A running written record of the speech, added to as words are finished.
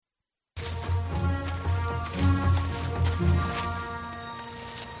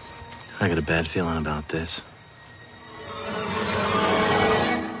I got a bad feeling about this.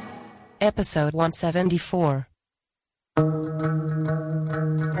 Episode 174.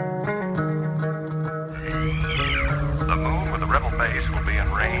 The moon with the rebel base will be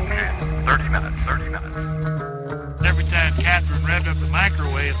in range in 30 minutes. Every time Catherine revved up the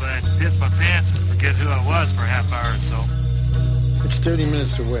microwave, I'd piss my pants and forget who I was for a half hour or so. It's 30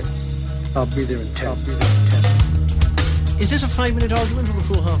 minutes away. I'll be there in 10. Is this a 5-minute argument or a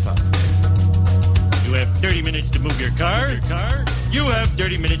full half hour? You have 30 minutes to move your car. You have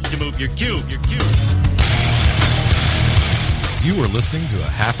 30 minutes to move your cube. You are listening to a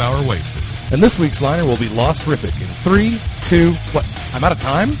half hour wasted. And this week's liner will be Lost Rippic in 3, 2, what? I'm out of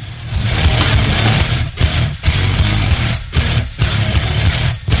time?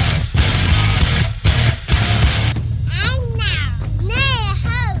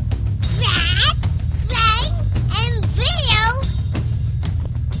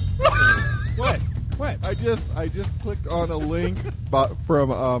 I just clicked on a link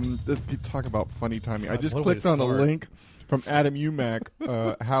from talk about funny timing. I just clicked on a link from Adam Umack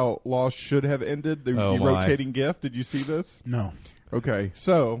how Lost should have ended. The rotating GIF. Did you see this? No. Okay,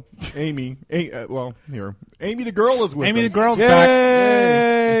 so Amy the girl is with Amy us. the girl's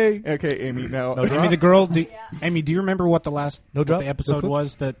Yay! back. Okay, Amy. Now, Amy the girl. Amy, do you remember what the last No drop? the episode No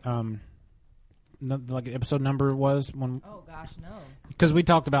was that like the episode number was when? Oh gosh, no. Because we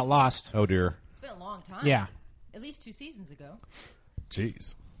talked about Lost. Oh dear. It's been a long time. Yeah. At least 2 seasons ago.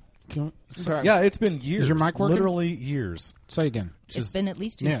 Jeez. sorry. Yeah, it's been years. Is your mic working? Literally years. Say again. It's been at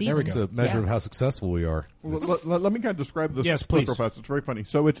least 2 yeah, seasons. there we go. It's a measure of how successful we are. Let me kind of describe this Yes, clip please. real fast. It's very funny.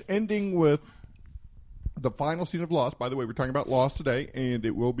 So it's ending with the final scene of Lost. By the way, we're talking about Lost today, and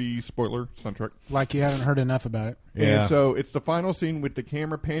it will be spoiler soundtrack. Like you haven't heard enough about it. Yeah. And so it's the final scene with the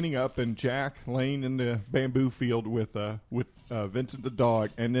camera panning up and Jack laying in the bamboo field with Vincent the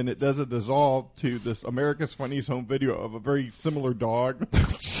dog, and then it does a dissolve to this America's Funniest Home Video of a very similar dog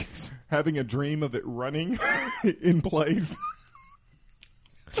having a dream of it running in place.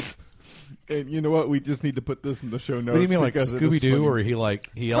 And you know what? We just need to put this in the show notes. What do you mean, like because it is Scooby-Doo, funny. where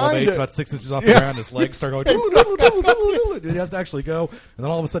he elevates about 6 inches off the ground, his legs start going, he has to actually go, and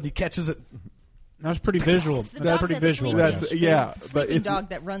then all of a sudden he catches it. That was pretty visual. It's the That's dog pretty that's visual. sleeping. That's- yeah, The but sleeping it's- dog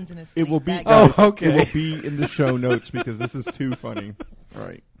that runs in his sleep. It will be. That Guys, guy. It will be in the show notes because this is too funny. All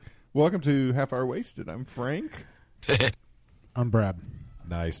right. Welcome to Half Hour Wasted. I'm Frank. I'm Brad.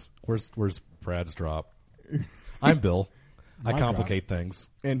 Nice. Where's Brad's drop? I'm Bill. I My complicate things.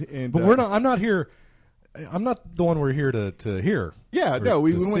 And But we're not. I'm not here. I'm not the one we're here to hear. Yeah, or no,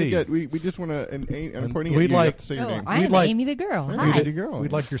 we to want to see. get. We just want to. And I'm pointing we'd at you. like- You have to say your Oh, name. I am like- Amy the girl. Hey, Hi. Amy the girl.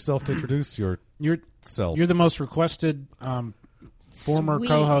 We'd like yourself to introduce yourself. You're the most requested former Sweet.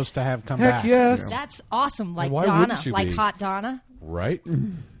 co-host to have come Heck back. yes. That's awesome. Like why Donna, wouldn't you like be? hot Donna. Right?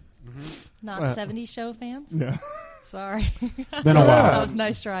 Not 70s show fans. Yeah. Sorry. It's been a That while. was a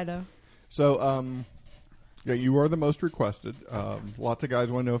nice try though. So, yeah, you are the most requested. Lots of guys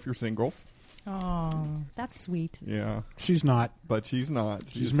want to know if you're single. Oh, that's sweet. Yeah, She's not. but she's not.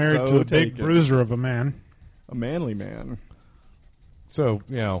 She's married so to a big taken. bruiser of a man. a manly man. So,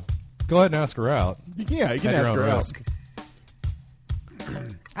 go ahead and ask her out. Yeah, you can At your ask own her out. risk.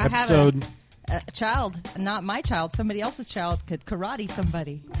 I Episode. have a child, not my child. Somebody else's child could karate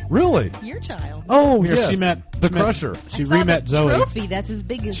somebody. Really? Your child. Oh, Here, yes. she met the she met- Crusher. She I saw re-met the Zoe. trophy. That's as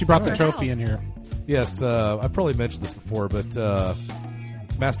big as She brought the her trophy house. in here. Yes, I probably mentioned this before, but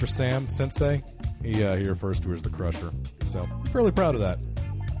Master Sam Sensei, he refers to her as the Crusher. So, I'm fairly proud of that.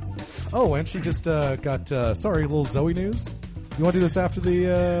 Oh, and she just got, sorry, a little Zoe news. You want to do this after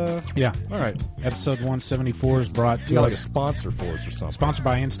the, Yeah. all right. Episode 174 is brought You to got like a us. sponsor for us or something. Sponsored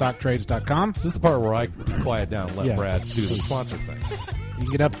by InStockTrades.com. This is the part where I quiet down and let Yeah. Brad do the sponsor thing. You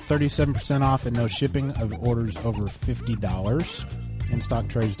can get up to 37% off and no shipping of orders over $50.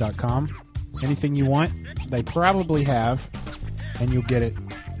 InStockTrades.com. Anything you want, they probably have, and you'll get it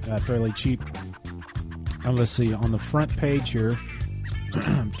fairly cheap. And let's see, on the front page here,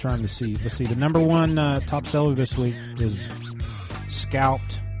 I'm trying to see. Let's see, the number one top seller this week is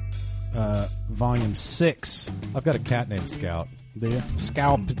Scalped Volume 6. I've got a cat named Scout. The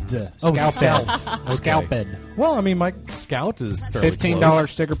Scalped. Oh, Scalped. Scalped. Okay. Scalped. Well, I mean, my Scout is fairly $15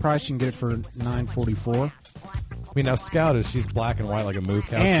 close. sticker price. You can get it for $9.44. I mean, now Scout she's black and white like a moo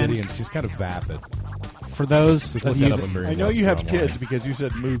cow And- kitty, and she's kind of vapid. For those Look of that you up that, on Merriam I know you Webster have online. kids because you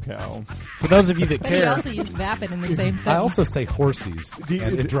said moo cow. for those of you that But he care, also used vapid in the same sentence. I also say horsies, Do you-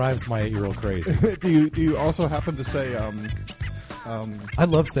 and it drives my 8-year-old crazy. do you also happen to say I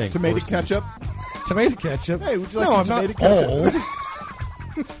love saying tomato horsies. ketchup? Tomato ketchup? Hey, would you like no, some I'm tomato not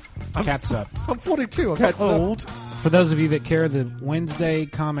ketchup? old. cat's up. I'm 42. I'm Ketchup. not old. For those of you that care, the Wednesday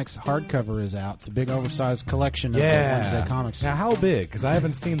Comics hardcover is out. It's a big oversized collection of the Wednesday Comics. Now, how big? Because I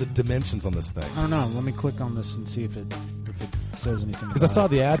haven't seen the dimensions on this thing. I don't know. Let me click on this and see if it says anything. Because I saw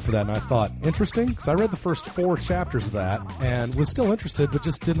the ad for that and I thought, interesting. Because I read the first 4 chapters of that and was still interested, but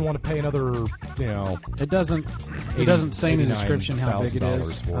just didn't want to pay another, It doesn't say in the description how big it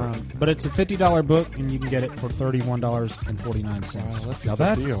is. But it's a $50 book, and you can get it for $31.49. Now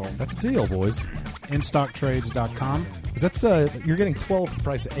that's a deal, boys. InStockTrades.com. Because that's you're getting 12 for the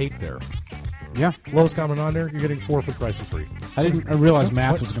price of 8 there. Yeah. Lowest common denominator, you're getting 4 for the price of 3. I realize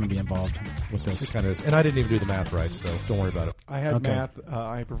math was going to be involved with this. It kind of is. And I didn't even do the math right, so don't worry about it. I had math.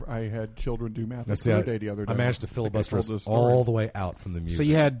 I had children do math That's career day the other day. I managed to filibuster us all the way out from the music. So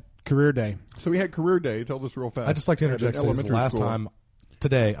you had career day. So we had career day. Tell this real fast. I'd just like to interject. This is the last school. time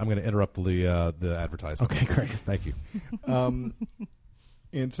today I'm going to interrupt the advertisement. Okay, great. Thank you.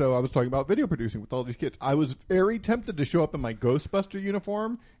 And so I was talking about video producing with all these kids. I was very tempted to show up in my Ghostbuster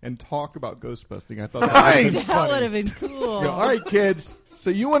uniform and talk about Ghostbusting. I thought that would have been cool. All right, kids. So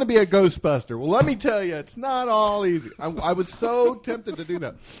you want to be a Ghostbuster? Well, let me tell you, it's not all easy. I was so tempted to do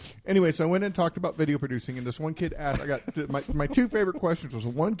that. Anyway, so I went and talked about video producing, and this one kid asked. I got my 2 favorite questions was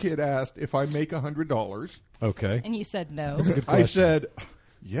one kid asked if I make $100. Okay. And you said no. That's a good question. I said,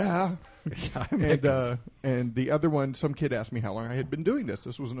 yeah. And the other one, some kid asked me how long I had been doing this.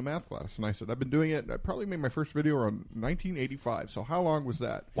 This was in a math class. And I said, I've been doing it. I probably made my first video around 1985. So how long was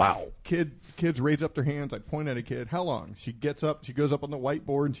that? Wow. Kids raise up their hands. I point at a kid. How long? She gets up. She goes up on the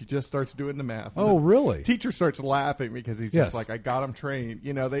whiteboard, and she just starts doing the math. Oh, really? Teacher starts laughing because he's Yes. just like, I got him trained.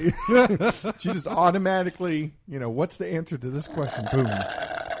 She just automatically, what's the answer to this question? Boom.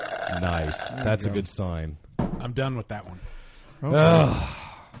 Nice. That's a good sign. I'm done with that one. Okay.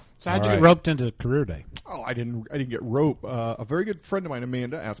 So how'd you get roped into career day? Oh, I didn't get rope. A very good friend of mine,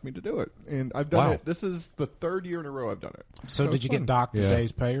 Amanda, asked me to do it, and I've done it. This is the 3rd year in a row I've done it. So did you get docked a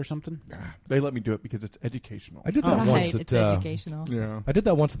day's pay or something? They let me do it because it's educational. I did that once. It's educational. Yeah, I did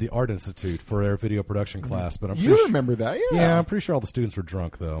that once at the Art Institute for their video production class. But you remember that? Yeah, I'm pretty sure all the students were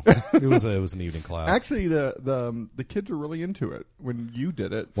drunk though. it was an evening class. Actually, the kids were really into it when you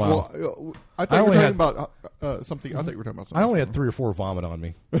did it. Wow. Well, I thought you were talking about something. I thought you were talking about something. I only had 3 or 4 vomit on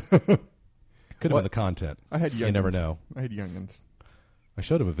me. Could have been the content. I had youngins. You never know. I had youngins. I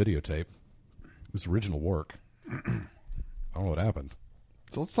showed him a videotape. It was original work. I don't know what happened.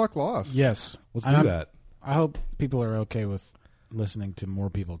 So let's talk Lost. Yes. Let's do that. I hope people are okay with listening to more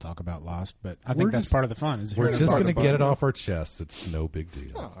people talk about Lost, but I think that's part of the fun. We're just going to get it off our chests. It's no big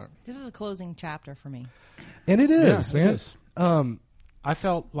deal. This is a closing chapter for me. And it is, man. It is. I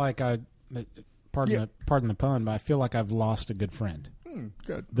felt like pardon the pun, but I feel like I've lost a good friend.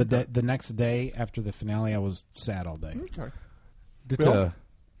 Good. The next day after the finale, I was sad all day. Okay.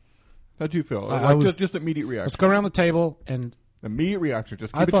 How'd you feel? I was just immediate reaction. Let's go around the table and immediate reaction.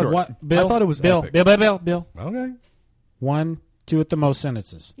 Just keep I it thought short. what? Bill, I thought it was Bill. epic. Bill. Okay. 1, 2 at the most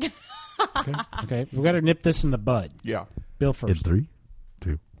sentences. Okay. We got to nip this in the bud. Yeah. Bill first. 3,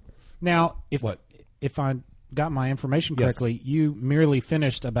 2. Now, if What? if I got my information Yes. correctly, you merely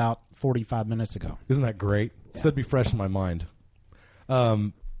finished about 45 minutes ago. Isn't that great? So it'd be fresh in my mind.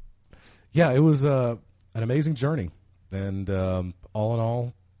 Yeah, it was an amazing journey, and all in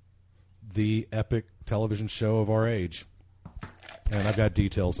all, the epic television show of our age. And I've got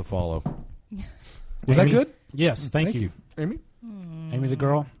details to follow. Was that Amy? good? Yes, thank you. Amy? Amy the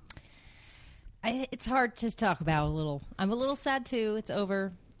girl. It's hard to talk about a little. I'm a little sad too. It's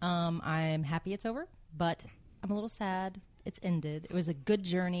over. I'm happy it's over, but I'm a little sad. It's ended. It was a good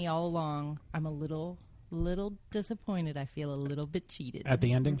journey all along. I'm a little disappointed. I feel a little bit cheated At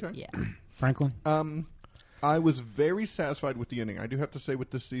the ending? Okay. Yeah. Franklin? I was very satisfied with the ending. I do have to say with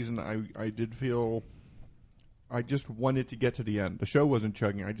this season, I did feel I just wanted to get to the end. The show wasn't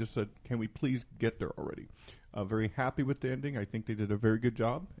chugging. I just said, can we please get there already? Very happy with the ending. I think they did a very good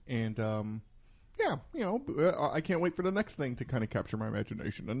job. And, I can't wait for the next thing to kind of capture my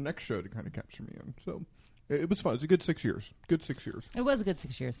imagination, the next show to kind of capture me in. So it was fun. It was a good 6 years. Good 6 years. It was a good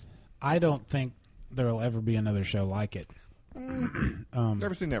 6 years. I don't think there will ever be another show like it.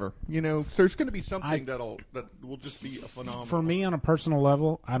 Never say never. There's going to be something that will just be a phenomenal. For me, on a personal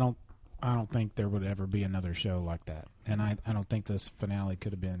level, I don't think there would ever be another show like that, and I don't think this finale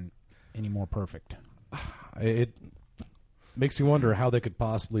could have been any more perfect. It makes you wonder how they could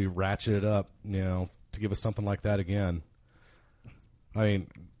possibly ratchet it up, to give us something like that again. I mean,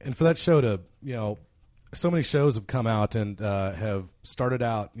 and for that show to, so many shows have come out and have started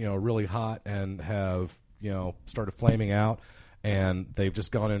out, really hot and have, started flaming out, and they've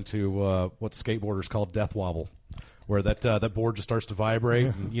just gone into what skateboarders call death wobble, where that board just starts to vibrate,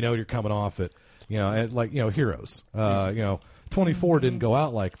 and you're coming off it. And like Heroes. 24 didn't go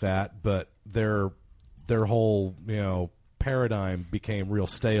out like that, but their whole paradigm became real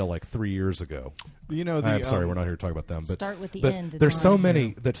stale like 3 years ago. I'm sorry, we're not here to talk about them. But start with the but end. There's so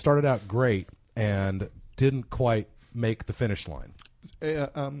many that started out great and didn't quite make the finish line.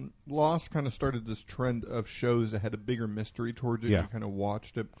 Lost kind of started this trend of shows that had a bigger mystery towards it. Yeah. You kind of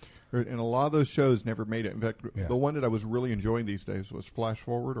watched it. And a lot of those shows never made it. In fact, the one that I was really enjoying these days was Flash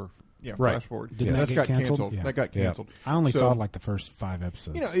Forward. Right. Flash Forward. Didn't that That get got canceled? canceled. Yeah. That got canceled. I only So, saw like the first 5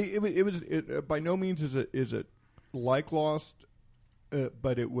 episodes. it was by no means is it like Lost,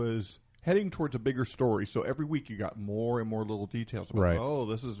 but it was heading towards a bigger story. So every week you got more and more little details about, Right.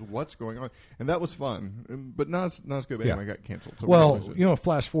 this is what's going on. And that was fun, but not as good. But anyway, it got canceled. So Well, what what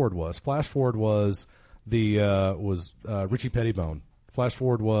Flash Forward was? Flash Forward was the Richie Pettibone. Flash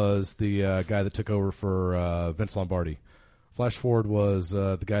Forward was the guy that took over for Vince Lombardi. Flash Forward was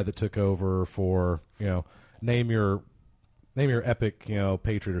the guy that took over for name your epic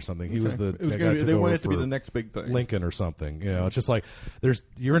patriot or something. He was the it was guy gonna that be, took they over wanted it to be for the next big thing. Lincoln or something. It's just like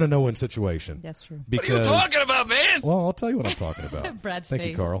you're in a no-win situation. That's true. Because, What are you talking about, man? Well, I'll tell you what I'm talking about. Brad's Thank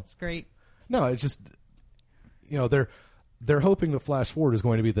face. you, Carl. It's great. No, it's just they're hoping the Flash Forward is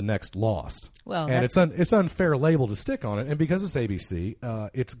going to be the next Lost. Well, and that's- it's unfair label to stick on it, and because it's ABC,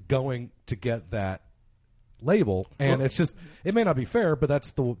 it's going to get that label, and it's just it may not be fair, but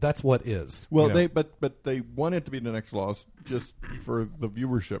that's what is. Well, they they want it to be the next Lost just for the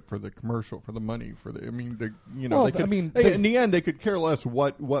viewership, for the commercial, for the money, for the. I mean, Well, they could, I mean, in the end, they could care less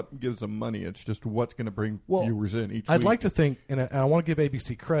what gives them money. It's just what's going to bring viewers in each. I'd week. like to think, and I want to give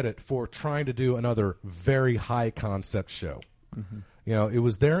ABC credit for trying to do another very high concept show. Mm-hmm. It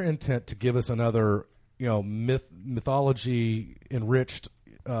was their intent to give us another mythology enriched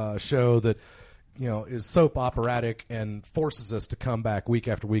show that is soap operatic and forces us to come back week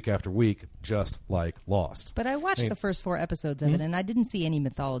after week after week, just like Lost. But I watched the first 4 episodes of it, and I didn't see any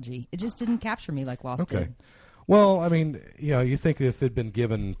mythology. It just didn't capture me like Lost did. Well, I mean, you think if they'd been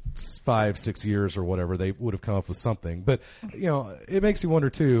given 5-6 years or whatever, they would have come up with something. But it makes you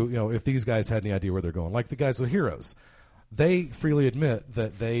wonder too. If these guys had any idea where they're going, like the guys with Heroes. They freely admit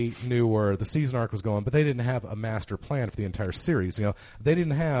that they knew where the season arc was going, but they didn't have a master plan for the entire series. They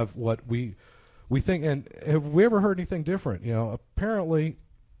didn't have what we think. And have we ever heard anything different? Apparently,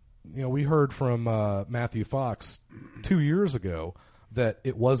 we heard from Matthew Fox 2 years ago that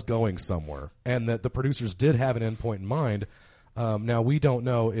it was going somewhere, and that the producers did have an endpoint in mind. Now we don't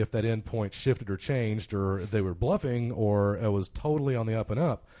know if that endpoint shifted or changed, or they were bluffing, or it was totally on the up and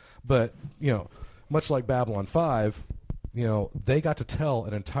up. But much like Babylon 5. They got to tell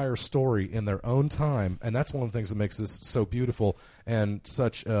an entire story in their own time, and that's one of the things that makes this so beautiful and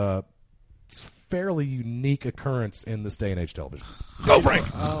such a fairly unique occurrence in this day and age television. Go, Frank.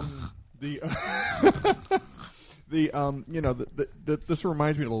 This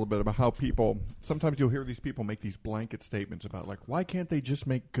reminds me a little bit about how people sometimes you'll hear these people make these blanket statements about like, why can't they just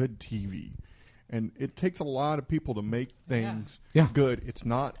make good TV? And it takes a lot of people to make things good. It's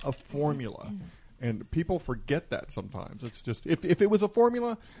not a formula. And people forget that sometimes. It's just if it was a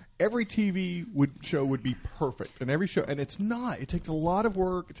formula, every TV show would be perfect, and every show, and it's not. It takes a lot of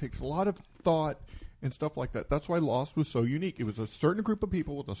work. It takes a lot of thought and stuff like that. That's why Lost was so unique. It was a certain group of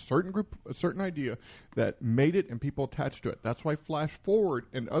people with a certain idea that made it, and people attached to it. That's why Flash Forward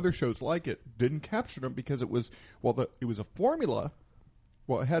and other shows like it didn't capture them, because it was it was a formula.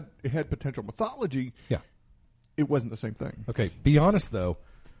 Well, it had potential mythology. Yeah, it wasn't the same thing. Okay, be honest though.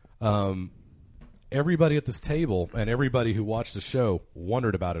 Everybody at this table and everybody who watched the show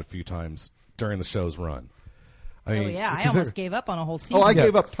wondered about it a few times during the show's run. I almost gave up on a whole season. I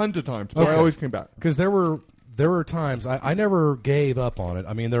gave up tons of times, but I always came back. Because there were times I never gave up on it.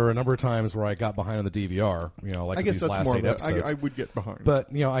 I mean, there were a number of times where I got behind on the DVR. Like I guess these that's last more 8 episodes. I would get behind, but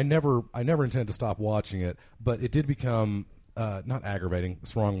I never intended to stop watching it. But it did become not aggravating.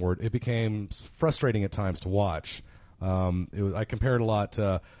 It's the wrong word. It became frustrating at times to watch. I compared a lot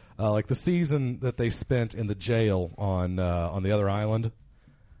to. Like the season that they spent in the jail on the other island,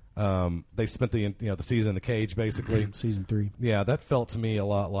 they spent the season in the cage basically. Season 3. Yeah, that felt to me a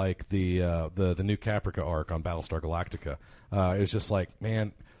lot like the new Caprica arc on Battlestar Galactica. It was just like,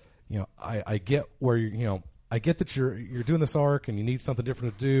 man, I get where I get that you're doing this arc and you need something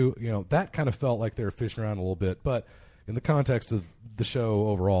different to do. That kind of felt like they were fishing around a little bit, but in the context of the show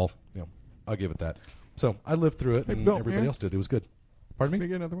overall, I'll give it that. So I lived through it, and everybody else did. It was good. Pardon me? Can I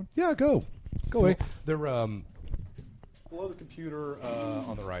get another one? Yeah, go away. They're below the computer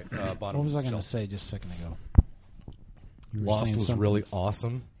on the right bottom. What was I going to shelf. say just a second ago? You were Lost saying was something. really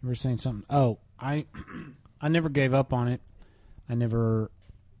awesome. You were saying something. Oh, I I never gave up on it. I never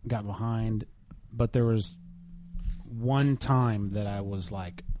got behind, but there was one time that I was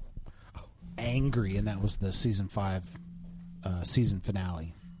like angry, and that was the season 5 season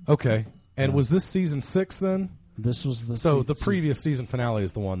finale. Okay. And was this season 6 then? This was the the previous season finale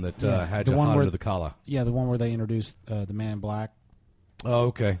is the one that had the you one hot where- under the collar. Yeah, the one where they introduced the Man in Black. Oh,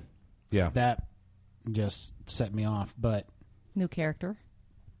 okay. Yeah. That just set me off. But New character.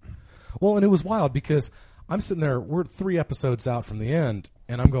 Well, and it was wild because I'm sitting there, we're 3 episodes out from the end,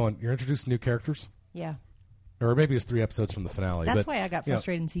 and I'm going, you're introducing new characters? Yeah. Or maybe it's 3 episodes from the finale. That's but, why I got you know,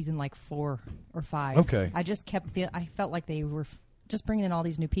 frustrated in season like 4 or 5. Okay. I just I felt like they were just bringing in all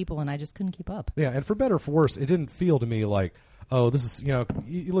these new people, and I just couldn't keep up. Yeah, and for better or for worse, it didn't feel to me like, oh, this is,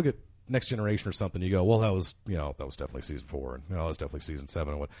 you look at Next Generation or something, you go, well, that was definitely season 4, and that was definitely season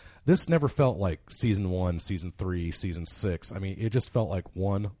 7. And what this never felt like season 1, season 3, season 6. I mean, it just felt like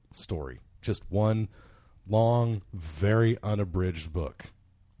one story, just one long, very unabridged book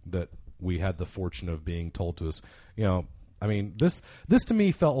that we had the fortune of being told to us. I mean, this to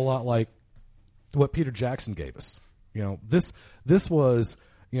me felt a lot like what Peter Jackson gave us. This was,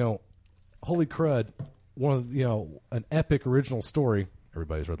 holy crud, one of an epic original story.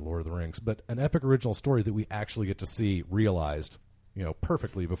 Everybody's read Lord of the Rings, but an epic original story that we actually get to see realized,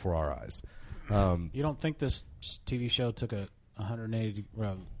 perfectly before our eyes. you don't think this TV show took a 180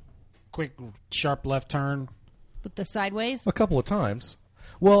 quick, sharp left turn? With the sideways? A couple of times.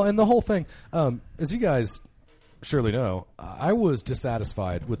 Well, and the whole thing, as you guys surely know, I was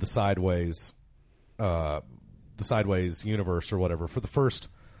dissatisfied with the Sideways universe or whatever for the first,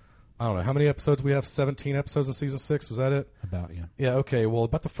 I don't know, how many episodes we have? 17 episodes in season 6? Was that it? About, yeah. Yeah, okay. Well,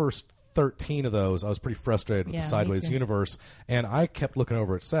 about the first 13 of those, I was pretty frustrated with the Sideways universe. And I kept looking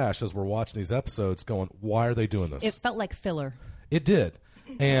over at Sash as we're watching these episodes going, why are they doing this? It felt like filler. It did.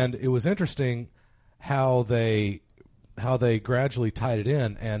 And it was interesting how they gradually tied it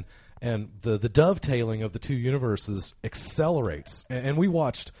in, and the dovetailing of the two universes accelerates. And we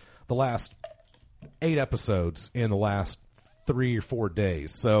watched the last 8 episodes in the last 3 or 4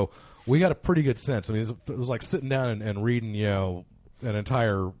 days, so we got a pretty good sense. I mean, it was like sitting down and reading, an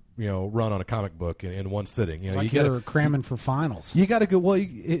entire run on a comic book in one sitting. Like you were cramming for finals. You got to go. Well,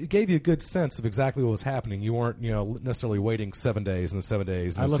 it gave you a good sense of exactly what was happening. You weren't, necessarily waiting 7 days and the 7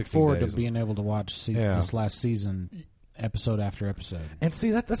 days. And I the look 16 forward days. to being able to watch this last season, episode after episode. And see,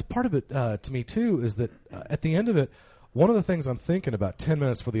 that's part of it to me too. Is that at the end of it, one of the things I'm thinking about 10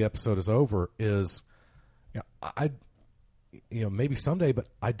 minutes before the episode is over is, maybe someday, but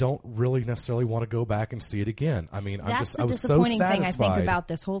I don't really necessarily want to go back and see it again. I mean, I was so That's the disappointing thing I satisfied. think about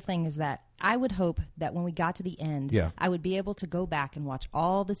this whole thing is that I would hope that when we got to the end, I would be able to go back and watch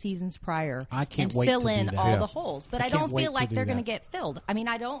all the seasons prior and wait fill to do in that. all Yeah. the holes. But I I don't can't wait feel to like do they're going to that. get filled. I mean,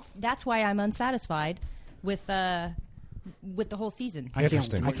 I don't. That's why I'm unsatisfied with the whole season. I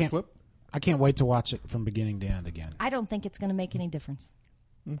can't wait to watch it from beginning to end again. I don't think it's going to make any difference.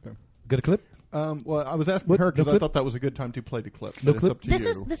 Okay. Got a clip? Well, I was asking her because I thought that was a good time to play the clip. But it's up to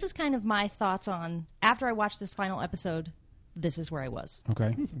you. This is kind of my thoughts on after I watched this final episode. This is where I was.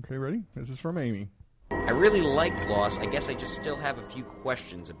 Okay. Okay, ready? This is from Amy. I really liked Lost. I guess I just still have a few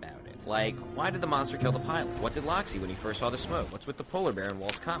questions about it. Like, why did the monster kill the pilot? What did Locke see when he first saw the smoke? What's with the polar bear in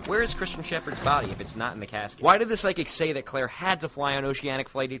Walt's comic? Where is Christian Shepherd's body if it's not in the casket? Why did the psychic say that Claire had to fly on Oceanic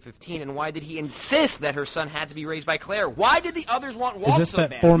Flight 815? And why did he insist that her son had to be raised by Claire? Why did the others want Walt Is this so that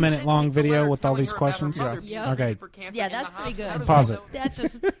bad? 4-minute long video with all these questions? Yeah. Okay. Yeah, that's pretty good. Pause it. That's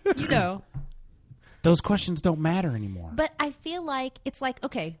just Those questions don't matter anymore. But I feel like it's like,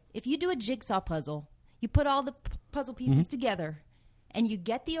 okay, if you do a jigsaw puzzle, you put all the puzzle pieces together, and you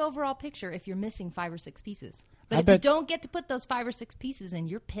get the overall picture if you're missing 5 or 6 pieces. But if you don't get to put those 5 or 6 pieces in,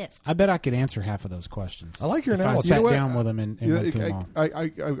 you're pissed. I bet I could answer half of those questions. I like your if analogy. I sat down with them and went through them all.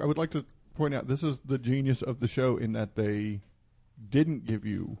 I would like to point out this is the genius of the show in that they didn't give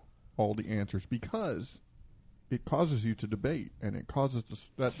you all the answers because it causes you to debate, and it causes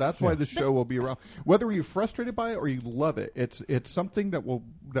that's why the show will be around. Whether you're frustrated by it or you love it, it's something that will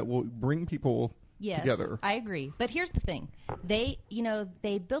bring people together. I agree. But here's the thing. They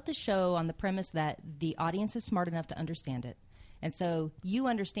built the show on the premise that the audience is smart enough to understand it. And so you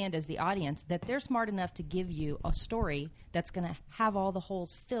understand as the audience that they're smart enough to give you a story that's going to have all the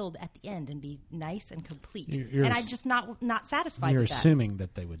holes filled at the end and be nice and complete. And I'm just not satisfied You're with that. assuming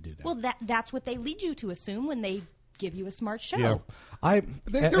that they would do that. Well, that's what they lead you to assume when they give you a smart show. Yeah.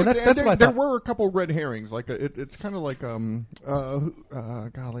 There were a couple red herrings. Like it's kind of like golly,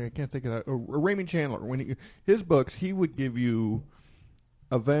 I can't think of that. Raymond Chandler. When his books, he would give you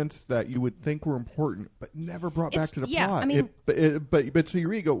events that you would think were important, but never brought back It's- to the yeah, plot. I mean- But so you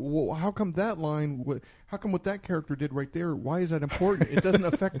read, go, well, how come that line? How come what that character did right there? Why is that important? It doesn't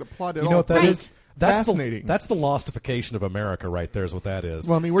affect the plot at all. You know what that But is? it's That's fascinating. that's the lostification of America, right there. Is what that is.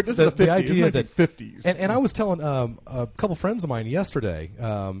 Well, I mean, this is the 50s. idea It's that like the 50s. And I was telling a couple friends of mine yesterday,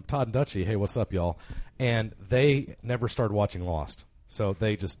 Todd and Dutchie, hey, what's up, y'all? And they never started watching Lost, so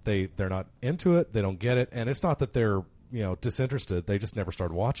they're not into it. They don't get it, and it's not that they're disinterested. They just never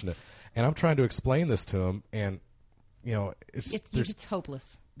started watching it. And I'm trying to explain this to them, and It's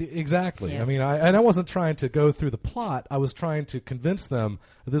hopeless. Exactly. Yeah. I mean, I wasn't trying to go through the plot. I was trying to convince them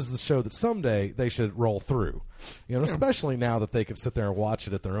that this is the show that someday they should roll through. Especially now that they can sit there and watch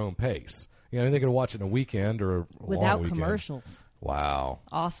it at their own pace. They could watch it in a weekend or a Without long weekend. commercials. Wow.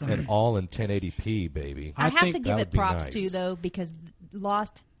 Awesome. And all in 1080p, baby. I have think to give that it would be props nice. to though, because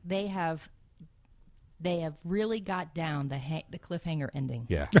Lost they have really got down the cliffhanger ending.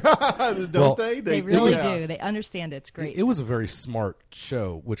 Yeah. Don't Well, they? They really yeah. do. They understand it. It's great. It was a very smart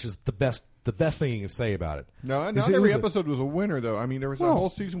show, which is the best thing you can say about it. No, Is not it every was a- episode was a winner, though. I mean, there was a Well- whole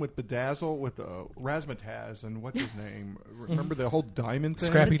season with Bedazzle, with Razzmatazz, and what's his name? Remember the whole diamond thing?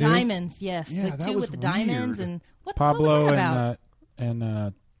 Scrappy the Doo? diamonds, yes. Yeah, the that two was with the diamonds weird. and what Pablo was that about?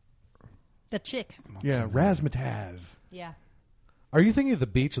 and The chick. Yeah, Razzmatazz. Yeah. Are you thinking of The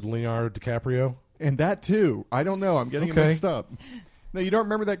Beach with Leonardo DiCaprio? And that, too. I don't know. I'm getting it Okay. mixed up. No, you don't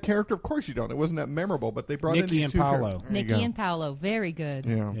remember that character? Of course you don't. It wasn't that memorable, but they brought in Nikki these and two Paolo. characters. There you Nikki go. and Paolo. Very good.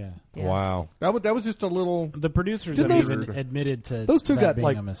 Yeah. yeah. Wow. That was just a little... The producers Didn't have those- even admitted to Those two that got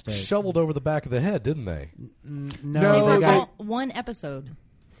being a mistake. shoveled over the back of the head, didn't they? No, No, they They got were one episode.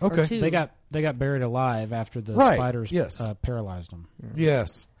 Okay. Or two. they got buried alive after the Right, spiders yes. paralyzed them.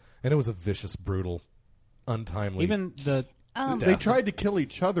 Yes. And it was a vicious, brutal, untimely. Even the They tried to kill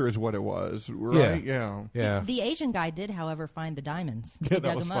each other is what it was, right? Yeah. Yeah. The Asian guy did, however, find the diamonds. Yeah, He that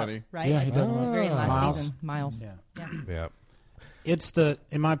dug was them funny. up, right? Yeah, he dug them At the up. very last Miles. season. Miles. yeah. Yeah. It's in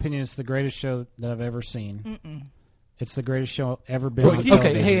my opinion, it's the greatest show that I've ever seen. It's the greatest show ever been Well, on he's- Okay,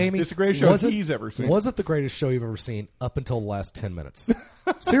 television. hey Amy, It's the greatest show was it- he's ever seen. Was it the greatest show you've ever seen up until the last 10 minutes?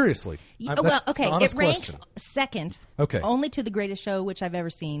 Seriously. Well, That's okay. an honest It ranks question. second. Okay. Only to the greatest show which I've ever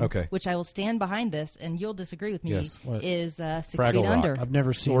seen. Okay. Which I will stand behind this, and you'll disagree with me. Yes. What? Is 6 Fraggle Feet Rock. Under. I've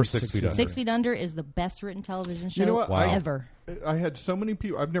never seen Or 6 Feet Under. 6 Feet Under is the best written television show know what? Wow. ever. I had so many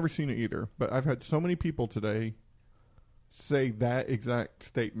people. I've never seen it either, but I've had so many people today say that exact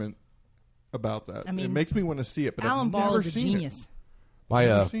statement about that. I mean, it makes me want to see it, but Alan I've Ball never is a seen genius.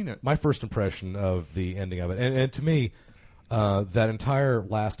 Never seen it. My first impression of the ending of it, and to me, that entire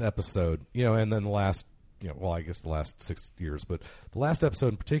last episode, and then the last, I guess the last 6 years, but the last episode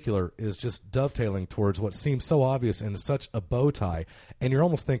in particular is just dovetailing towards what seems so obvious and such a bow tie, and you're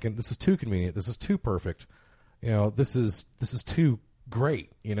almost thinking, this is too convenient, this is too perfect, this is too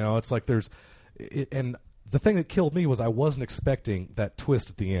great, it's like and the thing that killed me was I wasn't expecting that twist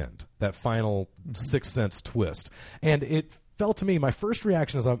at the end, that final Sixth Sense twist, and it felt to me, my first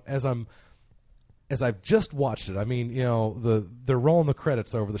reaction as I've just watched it. I mean, they're rolling the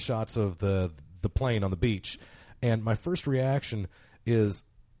credits over the shots of the plane on the beach, and my first reaction is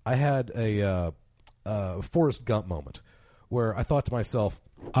I had a Forrest Gump moment where I thought to myself,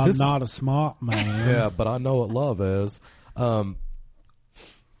 I'm not a smart man. yeah, but I know what love is.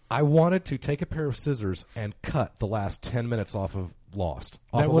 I wanted to take a pair of scissors and cut the last 10 minutes off of Lost,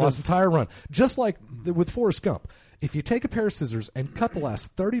 off of Lost entire run, just like with Forrest Gump. If you take a pair of scissors and cut the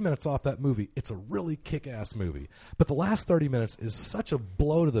last 30 minutes off that movie, it's a really kick-ass movie. But the last 30 minutes is such a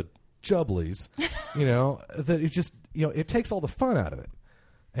blow to the jubblies, that it just, it takes all the fun out of it.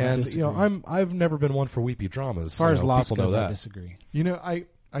 And I've never been one for weepy dramas. As far as Lost people know goes, I that. disagree.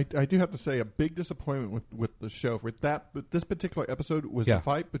 I do have to say a big disappointment with the show with this particular episode was the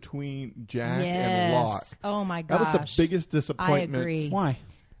fight between Jack and Locke. Oh my gosh. That was the biggest disappointment. I agree. Why?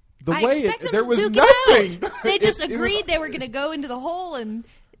 The I way expected there them was to duke nothing. it out. They just It was- agreed they were going to go into the hole, and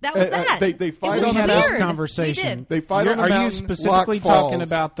that was that. They fight it was on We the had weird. this mountain. conversation. We did. They fight on the Are you mountain, specifically Locke falls, talking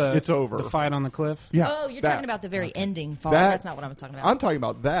about it's over. the fight on the cliff? Yeah. Oh, you're that- talking about the very ending fall. that- That's not what I was talking about. I'm talking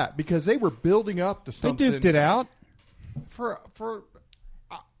about that because they were building up to They something. duked it out. for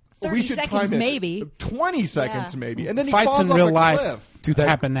 30 we should seconds time it. maybe. 20 seconds Yeah. maybe, and then he Fights falls in off real a life cliff.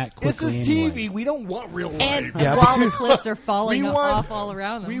 happen that quickly. This is anyway. TV. We don't want real life. And Yeah, while but the cliffs are falling we want- off all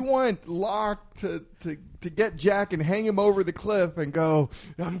around them. We want Locke to to get Jack and hang him over the cliff and go,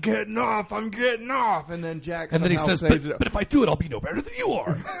 I'm getting off, and then Jack And then he somehow says, saves it. but if I do it, I'll be no better than you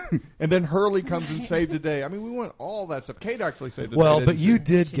are. And then Hurley comes and saved the day. I mean, we want all that stuff. Kate actually saved the day. Well, didn't but you she?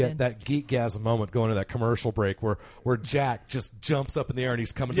 did get that geekgasm moment going to that commercial break where Jack just jumps up in the air and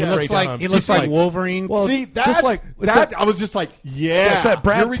he's coming He straight looks down like on him. he looks Just like Wolverine. Well, See, just that's, like that, I was just like, yeah. it's that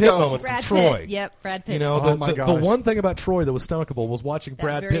Brad here we Pitt go. moment Brad from Troy. Pitt. Yep, Brad Pitt. You know, Oh, my the gosh. one thing about Troy that was stomachable was watching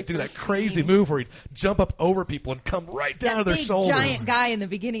Brad very Pitt do that first crazy scene. move where he'd jump up over people and come right down that to their big, shoulders. giant guy in the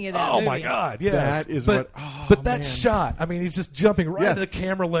beginning of that Oh movie. my God! Yes, That is but, what- oh, but that man. shot. I mean, he's just jumping right Yes. into the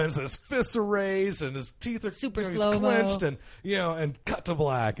camera lens. And his fists are raised, and his teeth are Super he's slow-mo. clenched, and and cut to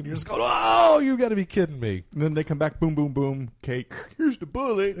black, and you're just going, "Oh, you got to be kidding me!" And then they come back, boom, boom, boom. Kate, here's the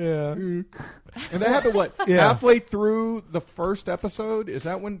bullet. Yeah. And that happened, what, Yeah. halfway through the first episode? Is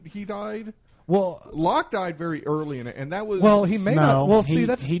that when he died? Well, Locke died very early in it, and that was... he may no, not. Well, he, see,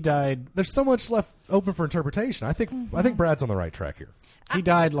 that's he died. there's so much left open for interpretation. I think Brad's on the right track here. He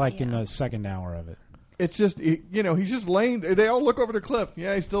died like in the second hour of it. It's just, he's just laying... They all look over the cliff.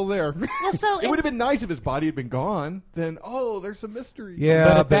 Yeah, he's still there. Well, so It would have been nice if his body had been gone. Then, there's some mystery. Yeah,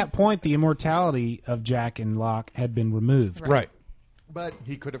 But at that point, the immortality of Jack and Locke had been removed. right. But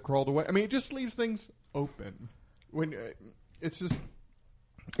he could have crawled away. I mean, it just leaves things open. When it's just...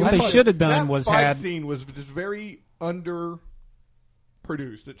 What they should have done that was fight had scene was just very underproduced.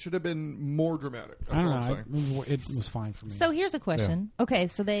 It should have been more dramatic. That's I don't all I'm know. saying. It was fine for me. So here's a question. Okay,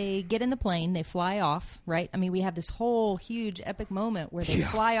 so they get in the plane, they fly off, right? I mean, we have this whole huge epic moment where they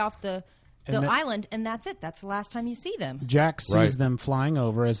fly off the And that- island, and that's it. That's the last time you see them. Jack sees Right. them flying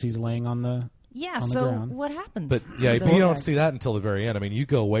over as he's laying on the Yeah, on the so ground. what happens? But to yeah, the but you old don't guy? see that until the very end. I mean, you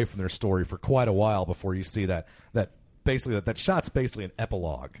go away from their story for quite a while before you see that basically that shot's basically an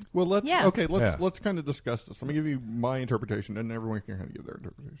epilogue. Well, let's Yeah. let's kind of discuss this. Let me give you my interpretation, and everyone can kind of give their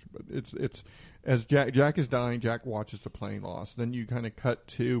interpretation. But it's as Jack is dying, Jack watches the plane loss. Then you kind of cut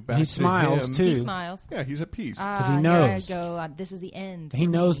to back. He to smiles, him. too. He smiles. Yeah, he's at peace. 'Cause he Here knows. I go. This is the end. He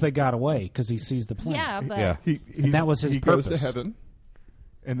for knows me. they got away because he sees the plane. Yeah, but Yeah. And that was his he goes to purpose. heaven,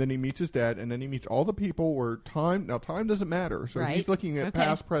 and then he meets his dad, and then he meets all the people where time doesn't matter. So Right. he's looking at Okay.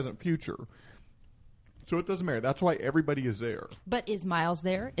 past, present, future. So it doesn't matter. That's why everybody is there. But is Miles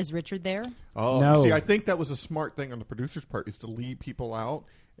there? Is Richard there? Oh, No. see, I think that was a smart thing on the producer's part, is to leave people out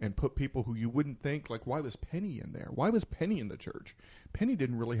and put people who you wouldn't think, like, why was Penny in there? Why was Penny in the church? Penny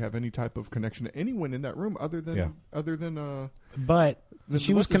didn't really have any type of connection to anyone in that room other than But Then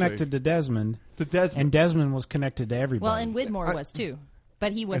she was what's his connected name? to Desmond, to Desmond. and Desmond was connected to everybody. Well, and Widmore I- was too,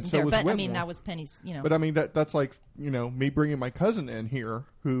 but he wasn't so there. was But I mean, Widmore. that was Penny's. But I mean, that's like, me bringing my cousin in here,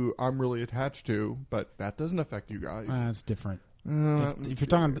 who I'm really attached to, but that doesn't affect you guys. It's different. Uh, If you're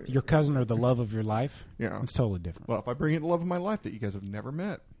talking about your cousin or the love of your life, Yeah. it's totally different. Well, if I bring in the love of my life that you guys have never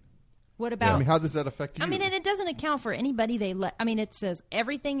met, what about? I mean, how does that affect you? I mean, and it doesn't account for anybody they let. I mean, it says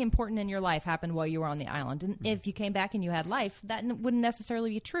everything important in your life happened while you were on the island, and if you came back and you had life, that wouldn't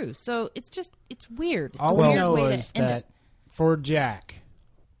necessarily be true. So it's weird. It's All a we weird know way is to end that it. for Jack,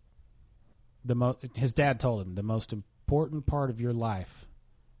 his dad told him the most important part of your life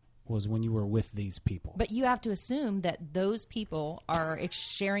was when you were with these people. But you have to assume that those people are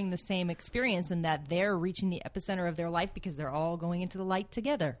sharing the same experience and that they're reaching the epicenter of their life because they're all going into the light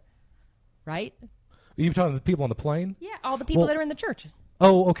together, right? Are you talking to the people on the plane? Yeah, all the people Well- that are in the church.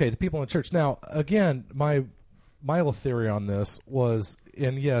 Oh, okay. The people in the church. Now, again, my little theory on this was,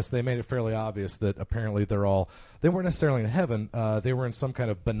 and yes, they made it fairly obvious that apparently they weren't necessarily in heaven. They were in some kind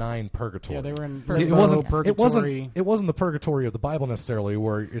of benign purgatory. Yeah, they were in It limbo, wasn't. purgatory. It wasn't the purgatory of the Bible necessarily,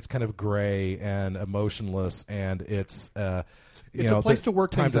 where it's kind of gray and emotionless, and it's. It's a place to work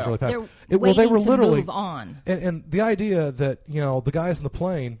time things doesn't really out. pass. They're Well, they waiting were to literally move on. and the idea that the guys in the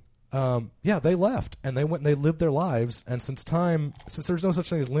plane, they left and they went and they lived their lives, and since there's no such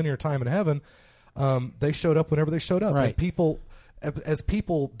thing as linear time in heaven, they showed up whenever they showed up. Right. And people, as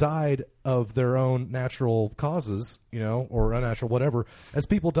people died of their own natural causes, or unnatural, whatever, as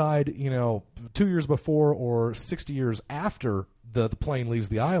people died, 2 years before or 60 years after the plane leaves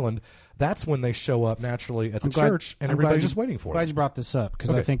the island, that's when they show up naturally at the church, and everybody's just waiting for Glad it. you brought this up because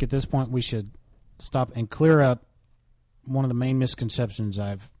I Okay. think at this point we should stop and clear up one of the main misconceptions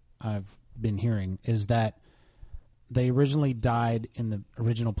I've been hearing is that they originally died in the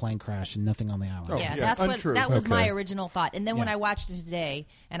original plane crash and nothing on the island. Oh, Yeah, yeah, that was Okay. my original thought. And then when Yeah. I watched it today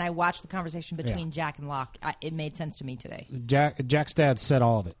and I watched the conversation between Jack and Locke, it made sense to me today. Jack's dad said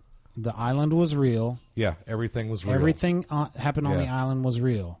all of it. The island was real. Yeah, everything was real. Everything happened on Yeah. the island was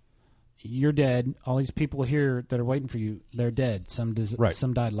real. You're dead. All these people here that are waiting for you, they're dead. Some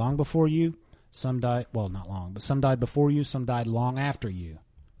died long before you. Some died, well, not long, but some died before you. Some died long after you.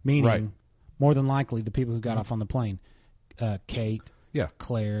 Meaning, Right. more than likely the people who got off on the plane, Kate, Yeah.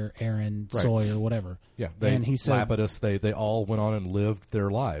 Claire, Aaron, Right. Sawyer, whatever. Yeah, and he said Lapidus, they all went on and lived their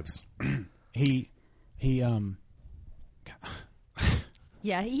lives. he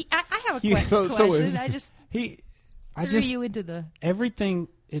Yeah, I have a Yeah, question. I just I threw just you into the. everything.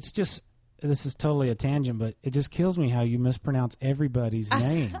 It's just this is totally a tangent, but it just kills me how you mispronounce everybody's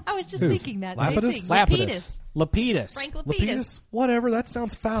name. I was just thinking that same Lapidus? thing. Lapidus. Frank Lapidus. Lapidus? Whatever, that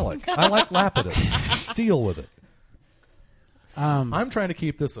sounds phallic. I like Lapidus. Deal with it. I'm trying to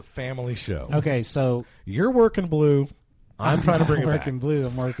keep this a family show. Okay, so You're working blue. I'm trying to bring it back. working blue.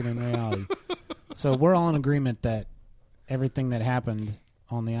 I'm working in reality. So we're all in agreement that everything that happened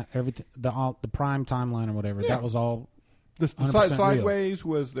on the prime timeline or whatever, that was all The 100% real. Sideways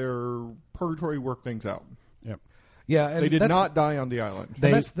was their purgatory work things out. Yep. Yeah, and They did that's- not die on the island.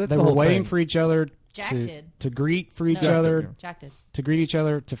 They, that's they the were whole waiting thing. for each other Jack to did. to greet for each No. other, did, Jack did. to greet each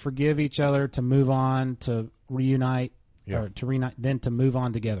other, to forgive each other, to move on, to reunite, Yeah. or to reunite, then to move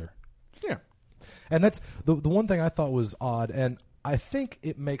on together. Yeah. And that's the one thing I thought was odd, and I think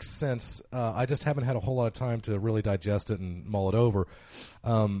it makes sense. I just haven't had a whole lot of time to really digest it and mull it over.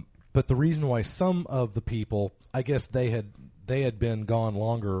 But the reason why some of the people, I guess they had been gone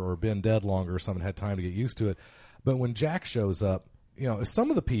longer or been dead longer, or someone had time to get used to it. But when Jack shows up, some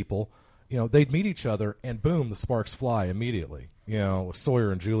of the people, they'd meet each other and boom, the sparks fly immediately.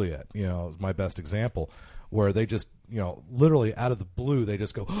 Sawyer and Juliet, is my best example, where they just, literally out of the blue, they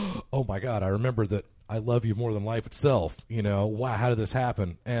just go, oh my God, I remember that I love you more than life itself. Wow, how did this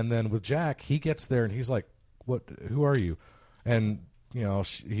happen? And then with Jack, he gets there and he's like, what, who are you? And,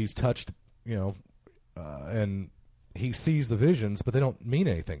 he's touched, and he sees the visions, but they don't mean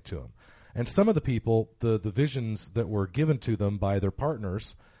anything to him. And some of the people, the visions that were given to them by their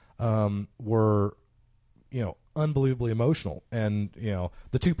partners were, unbelievably emotional. And,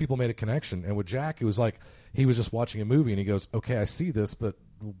 the two people made a connection. And with Jack, it was like he was just watching a movie and he goes, okay, I see this, but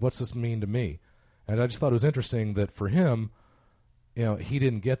what's this mean to me? And I just thought it was interesting that for him, he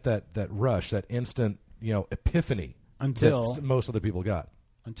didn't get that rush, that instant, epiphany Until that most other people got.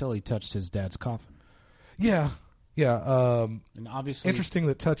 Until he touched his dad's coffin. Yeah. And obviously, Interesting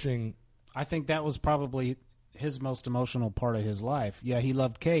that touching. I think that was probably his most emotional part of his life. Yeah, he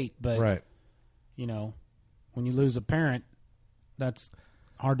loved Kate, but Right. When you lose a parent, that's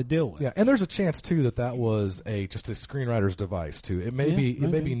hard to deal with. Yeah, and there's a chance too that was just a screenwriter's device too. It may Yeah, be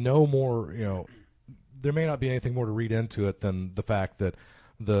maybe. no more. There may not be anything more to read into it than the fact that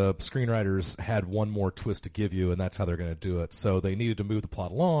the screenwriters had one more twist to give you, and that's how they're going to do it. So they needed to move the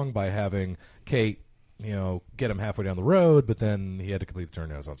plot along by having Kate, get him halfway down the road, but then he had to complete the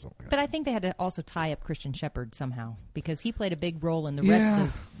journey or something. But I think they had to also tie up Christian Shepherd somehow because he played a big role in the Yeah.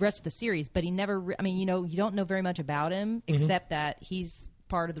 rest of the series. But he never. You don't know very much about him except that he's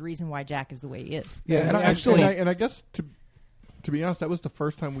part of the reason why Jack is the way he is. Yeah, and I guess to be honest, that was the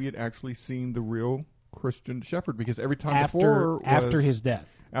first time we had actually seen the real Christian Shepherd, because every time before was after his death,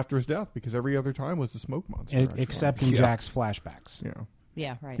 because every other time was the smoke monster, except in Yeah. Jack's flashbacks. Yeah.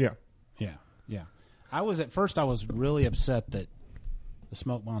 Yeah. Right. Yeah. Yeah. I was really upset that the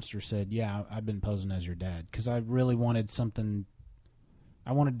smoke monster said, "Yeah, I've been posing as your dad," because I really wanted something.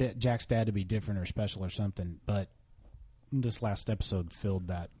 I wanted Jack's dad to be different or special or something, but this last episode filled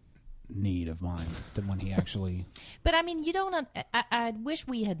that need of mine than when he actually. But you don't. I wish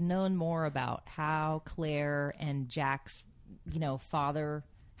we had known more about how Claire and Jack's, father,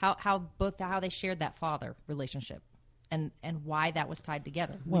 how they shared that father relationship, and why that was tied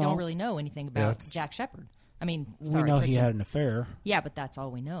together. We Well, don't really know anything about Jack Shepherd. We know he had an affair. Yeah, but that's all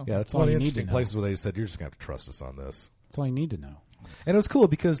we know. Yeah, that's all one of you the need to interesting know. places where they said you're just going to have to trust us on this. That's all you need to know. And it was cool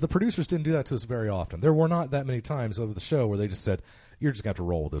because the producers didn't do that to us very often. There were not that many times over the show where they just said, you're just going to have to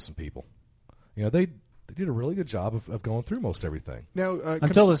roll with this, some people. They did a really good job of going through most everything. Now,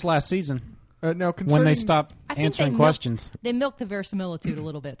 Until this last season, now when they stopped I think answering they questions. They milked the verisimilitude a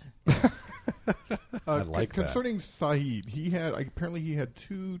little bit. I like that. concerning Saeed, he had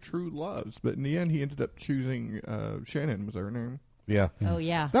two true loves, but in the end, he ended up choosing Shannon. Was her name? Yeah. Oh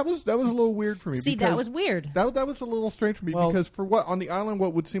yeah. That was a little weird for me. See, that because was weird. That was a little strange for me Well- because for what on the island,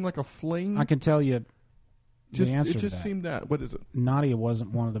 what would seem like a fling, I can tell you the answer it just to that. seemed that. What is it? Nadia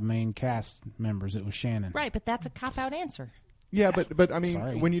wasn't one of the main cast members. It was Shannon. Right, but that's a cop-out answer. Yeah, but I mean,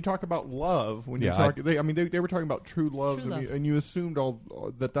 Sorry. when you talk about love, when Yeah, you talk, they were talking about true loves, True love. and you assumed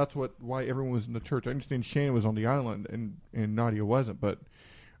that's why everyone was in the church. I understand Shannon was on the island and Nadia wasn't, but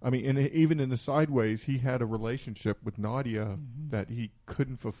I mean, and even in the Sideways, he had a relationship with Nadia that he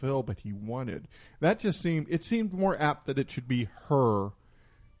couldn't fulfill, but he wanted. That just seemed more apt that it should be her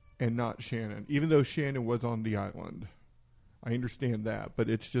and not Shannon, even though Shannon was on the island. I understand that, but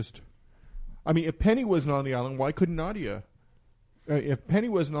it's just. I mean, if Penny wasn't on the island, why couldn't Nadia? If Penny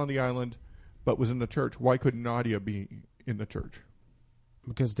wasn't on the island but was in the church, why could Nadia be in the church?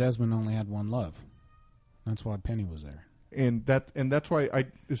 Because Desmond only had one love. That's why Penny was there. And that's why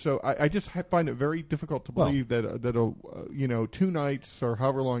I just find it very difficult to believe that 2 nights or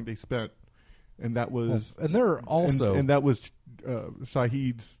however long they spent, and that was and there are also and that was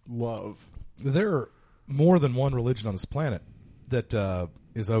Saeed's love. There are more than one religion on this planet that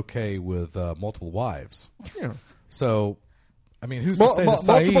is okay with multiple wives. Yeah. So, I mean, who's to say that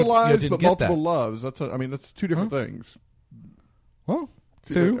Saeed, multiple lives, didn't but get multiple that? loves? That's two different things. Well,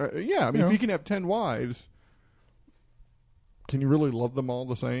 2. Yeah, I mean, if you can have 10 wives, can you really love them all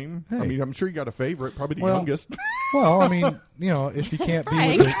the same? Hey. I mean, I'm sure you got a favorite, probably the youngest. Well, I mean, if you can't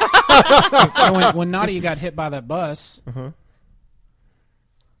be with the, when Nadia got hit by that bus, and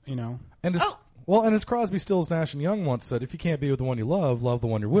as Crosby, Stills, Nash and Young once said, if you can't be with the one you love the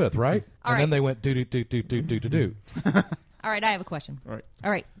one you're with, right? All and right. then they went do. All right, I have a question. All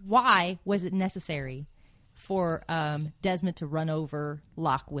right. Why was it necessary for Desmond to run over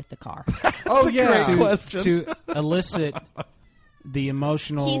Locke with the car? to elicit the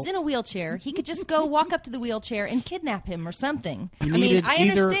emotional. He's in a wheelchair. He could just go walk up to the wheelchair and kidnap him or something. I needed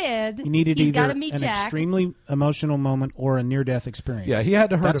understand. You needed he's either got to meet an Jack. extremely emotional moment or a near-death experience. Yeah, he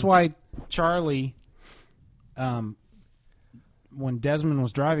had to hurt That's him. why Charlie, when Desmond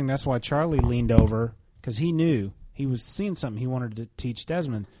was driving, that's why Charlie leaned over, because he knew he was seeing something he wanted to teach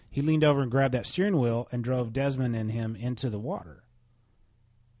Desmond. He leaned over and grabbed that steering wheel and drove Desmond and him into the water.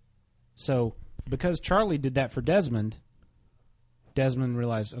 So because Charlie did that for Desmond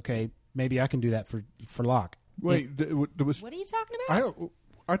realized, okay, maybe I can do that for Locke. Wait, What are you talking about?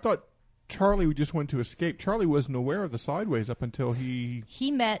 I thought Charlie just went to escape. Charlie wasn't aware of the sideways up until he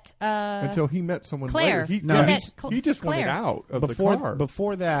met someone Claire. later. He just Claire. wanted out of the before car.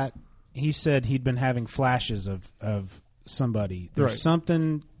 Before that, he said he'd been having flashes of somebody. There's Right.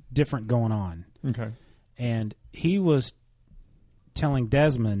 something different going on. Okay. And he was telling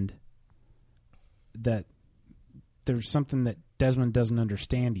Desmond that there's something that Desmond doesn't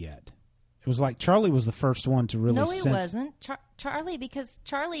understand yet. It was like Charlie was the first one to really No, sense. it wasn't. Charlie, because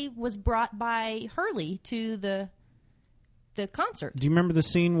Charlie was brought by Hurley to the concert. Do you remember the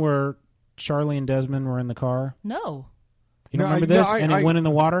scene where Charlie and Desmond were in the car? No. You don't No, remember this? And it went in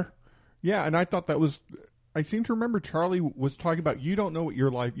the water? Yeah, and I thought that was. I seem to remember Charlie was talking about you don't know what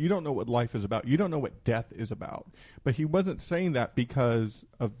you don't know what life is about. You don't know what death is about. But he wasn't saying that because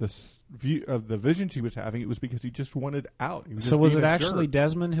of this view of the visions he was having. It was because he just wanted out. He was So just was being it a actually jerk.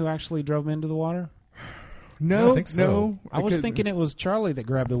 Desmond who actually drove him into the water? No, I think so. no. I was thinking it was Charlie that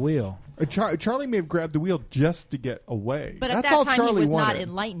grabbed the wheel. Charlie may have grabbed the wheel just to get away. But That's at all that time, Charlie he was not wanted.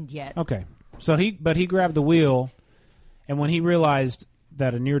 enlightened yet. Okay. So he grabbed the wheel, and when he realized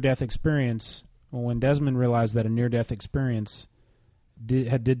that a near-death experience, when Desmond realized that a near-death experience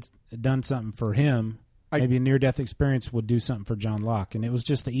had done something for him, maybe a near-death experience would do something for John Locke, and it was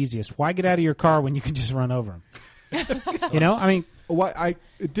just the easiest. Why get out of your car when you can just run over him? I mean, Why?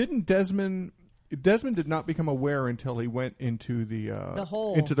 Didn't Desmond did not become aware until he went into the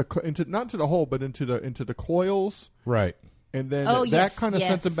hole, not into the hole, but into the coils, Right. and then that kind of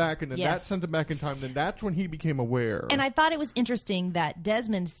sent him back, and then that sent him back in time. Then that's when he became aware. And I thought it was interesting that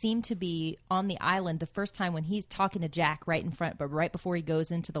Desmond seemed to be on the island the first time when he's talking to Jack right in front, but right before he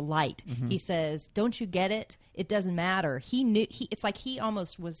goes into the light, he says, "Don't you get it? It doesn't matter." He knew. It's like he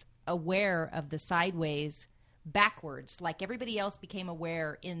almost was aware of the sideways backwards, like everybody else became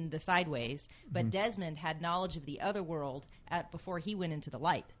aware in the sideways, but Desmond had knowledge of the other world before he went into the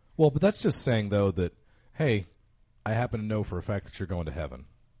light. Well, but that's just saying, though, that, hey, I happen to know for a fact that you're going to heaven,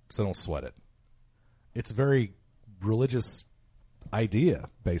 so don't sweat it. It's a very religious idea,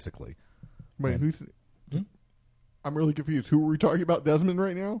 basically. Wait, who's? I'm really confused. Who are we talking about? Desmond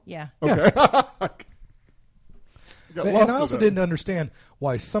right now? Yeah. Okay. And I also didn't understand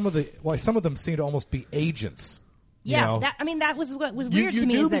why some of them seemed to almost be agents. Yeah, that was what was weird to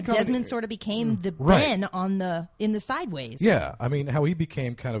me, is that Desmond sort of became the Ben in the sideways. Yeah, I mean, how he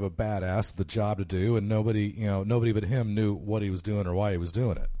became kind of a badass, the job to do, and nobody but him knew what he was doing or why he was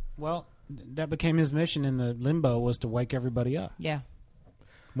doing it. well, that became his mission in the limbo, was to wake everybody up. Yeah.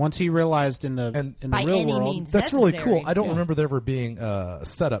 Once he realized in the by real any world, means That's really necessary. cool. I don't remember there ever being a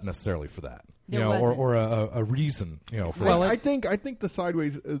setup necessarily for that. There wasn't. or a reason, for Well, that. I think the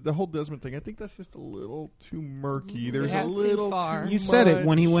sideways, the whole Desmond thing. I think that's just a little too murky. There's Yeah, a too little far. too you said it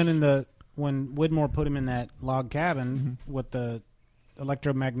when he much. went when Widmore put him in that log cabin with the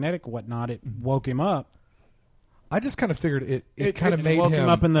electromagnetic whatnot. It woke him up. I just kind of figured it kind of It made woke him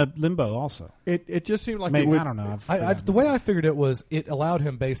up in the limbo also. It just seemed like Maybe, it would, I don't know. the way I figured it was it allowed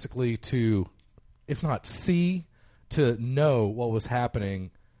him basically to, if not see, to know what was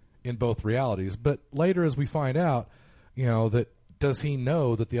happening in both realities. But later, as we find out, that does he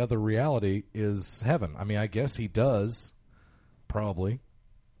know that the other reality is heaven? I mean, I guess he does, probably.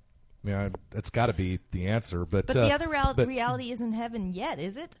 I mean, it's got to be the answer. But the other reality isn't heaven yet,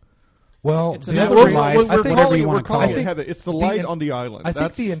 is it? Well, It's the another other- life, I think- whatever you we're want to call calling it. it heaven. It's the light on the island. I think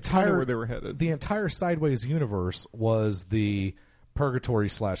That's the kinda entire where they were headed. The entire Sideways universe was the purgatory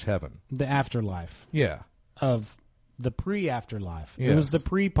 / heaven. The afterlife Yeah. of the pre-afterlife. It Yes. was the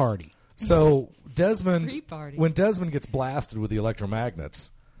pre-party. So Desmond, Pre-party. when Desmond gets blasted with the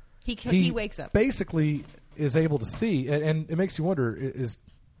electromagnets, He wakes up. Basically, is able to see, and it makes you wonder: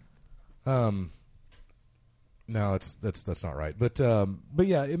 no, that's not right. But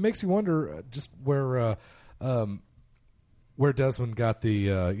yeah, it makes you wonder just where Desmond got the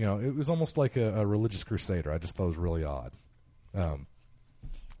it was almost like a religious crusader. I just thought it was really odd.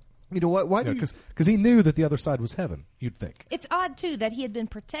 You know what? Why do you? Because he knew that the other side was heaven. You'd think. It's odd too that he had been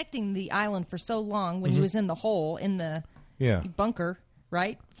protecting the island for so long when he was in the hole in the bunker,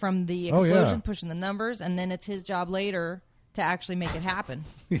 right? From the explosion, pushing the numbers, and then it's his job later to actually make it happen.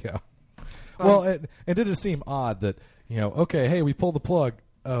 Yeah. Well, and did it seem odd that okay, hey, we pulled the plug.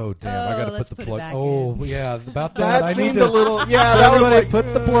 Oh damn! I got to let's put the put it plug. back Oh in. yeah, about That that. I seemed need to a little. Yeah, So that was everybody like,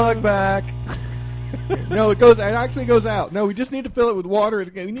 put the plug back. No, it actually goes out. No, we just need to fill it with water. We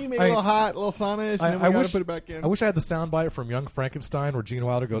need to make it a little hot, a little sauna, and then we got to put it back in. I wish I had the soundbite from Young Frankenstein where Gene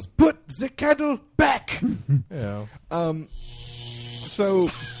Wilder goes, "Put the candle back." So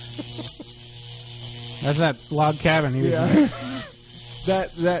That's that log cabin he was in.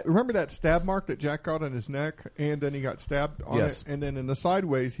 that remember that stab mark that Jack got on his neck, and then he got stabbed on Yes. it, and then in the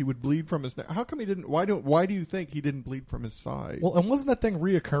sideways he would bleed from his neck. How come he didn't? Why do you think he didn't bleed from his side? Well, and wasn't that thing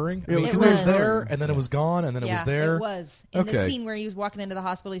reoccurring? It Because was. it was there, and then it was gone, and then it was there. It was. In the Okay. scene where he was walking into the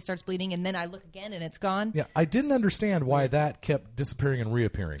hospital, he starts bleeding, and then I look again, and it's gone. Yeah, I didn't understand why that kept disappearing and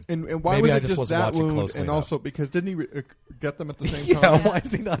reappearing. and why Maybe was I it just wasn't that watching wound? closely And enough. also because didn't he get them at the same Yeah, time? why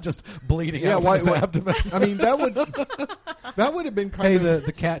is he not just bleeding Yeah, out why? from his abdomen? I mean, that would have been kind Hey, of.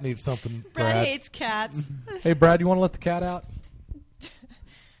 the cat needs something. Brad Brad hates cats. Hey, Brad, you want to let the cat out?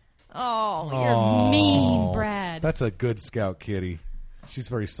 Oh, you're mean, Brad. That's a good scout kitty. She's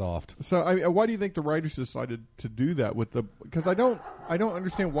very soft. So, why do you think the writers decided to do that with the? Because I don't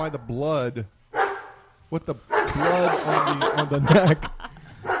understand why the blood, what the blood on the neck,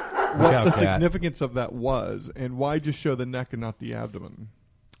 what out, the cat. significance of that was, and why just show the neck and not the abdomen?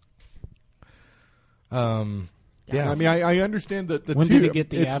 Yeah, I mean, I understand that the When two. did he get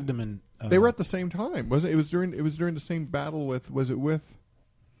the abdomen? They were at the same time, wasn't it? It was during the same battle with. Was it with?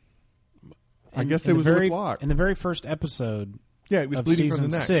 I guess it was with Locke. In the very first episode. Yeah, he was of bleeding season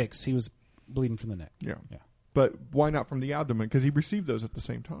from the neck. 6, he was bleeding from the neck. Yeah. Yeah. But why not from the abdomen? Because he received those at the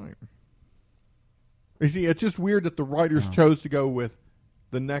same time. You see, it's just weird that the writers chose to go with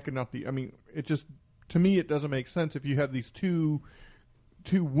the neck and not the. I mean, it just to me it doesn't make sense if you have these two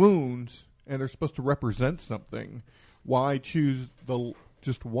wounds and they're supposed to represent something. Why choose the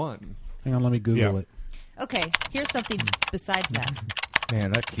just one? Hang on, let me Google it. Okay, here's something besides that.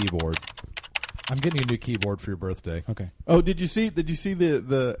 man, that keyboard. I'm getting you a new keyboard for your birthday. Okay. Oh, did you see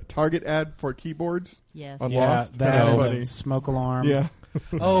the Target ad for keyboards? Yes. On Yeah, Lost? that That's had funny. the smoke alarm. Yeah.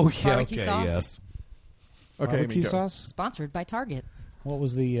 Oh, yeah, Barbecue okay, sauce? yes. Okay, Barbecue Amy, go. sauce? Sponsored by Target. What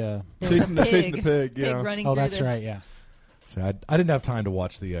was the... There was Chasing a the pig, yeah. running Oh, through that's the- right, yeah. So I didn't have time to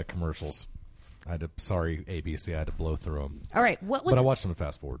watch the commercials. I had to, sorry, ABC, I had to blow through them. All right, what was But I watched them in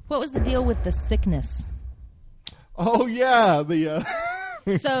fast forward. what was the deal with the sickness? Oh yeah, the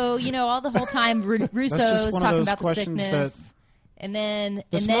So all the whole time Russo's just one of talking those about the questions sickness, and then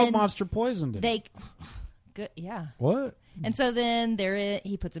The and smoke then monster poisoned him. they, good, yeah. What? And so then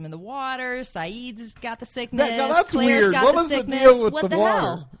he puts him in the water. Saeed's got the sickness. now that's Claire's weird. Got What the was the sickness. deal with what the the water?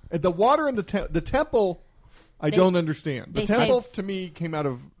 hell? The water and the temple. I don't understand. The they temple say- to me came out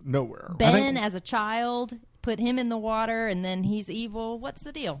of nowhere. Ben, as a child, put him in the water, and then he's evil. What's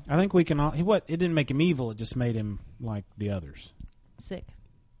the deal? I think we can all... It didn't make him evil. It just made him like the others. Sick.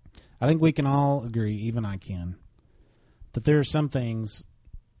 I think we can all agree, even I can, that there are some things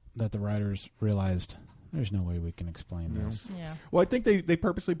that the writers realized there's no way we can explain this. Yeah. Well, I think they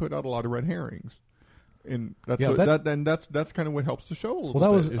purposely put out a lot of red herrings, and that's Yeah, that's kind of what helps the show a little. Well, that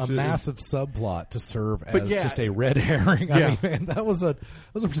bit. was It's a just- massive subplot to serve But as yeah. just a red herring. Yeah. I mean, man, that was a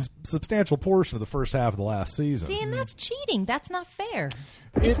substantial portion of the first half of the last season. See, and that's cheating. That's not fair.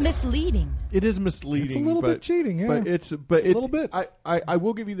 It's misleading. It is misleading. It's a little bit cheating, yeah. But It's a little bit. I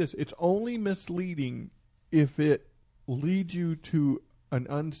will give you this. It's only misleading if it leads you to an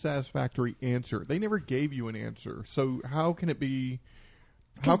unsatisfactory answer. They never gave you an answer, so how can it be?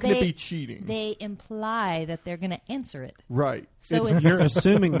 How can it be cheating? They imply that they're going to answer it. Right. So it's You're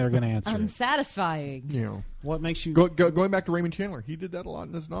assuming they're going to answer it. unsatisfying. You know, What makes you... going back to Raymond Chandler, he did that a lot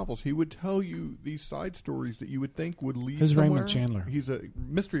in his novels. He would tell you these side stories that you would think would lead Who's somewhere. Raymond Chandler? He's a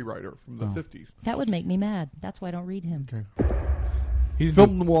mystery writer from the 50s. That would make me mad. That's why I don't read him. Okay. He didn't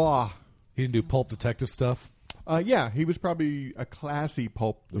Film do, noir. he didn't do pulp detective stuff. Yeah, he was probably a classy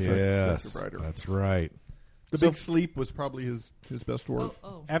pulp Yes, writer. that's right. The Big Sleep was probably his best work.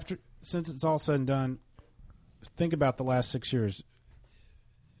 Since it's all said and done, think about the last 6 years.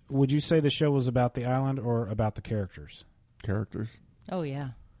 Would you say the show was about the island or about the characters? Characters. Oh, yeah.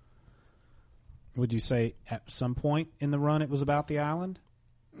 Would you say at some point in the run it was about the island?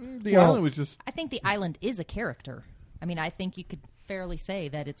 The island was just... I think the island is a character. I mean, I think you could fairly say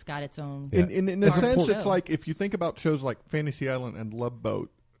that it's got its own... In a sense, show. it's like if you think about shows like Fantasy Island and Love Boat,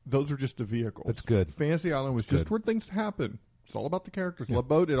 those are just a vehicle. That's good. Fantasy Island was That's just good. where things happen. It's all about the characters. Love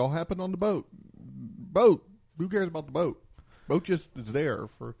Boat, it all happened on the boat. Boat. Who cares about the boat? Boat just is there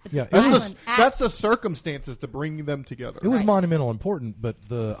for... Yeah, That's the circumstances to bring them together. It was monumental important, but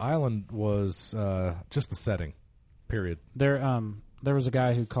the island was just the setting, period. There was a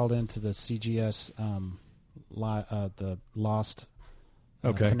guy who called into the CGS the Lost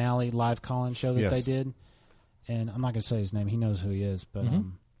finale live call-in show that they did, and I'm not going to say his name. He knows who he is, but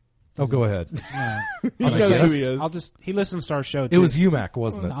go ahead. He knows who he is. He listens to our show too. It was UMAC,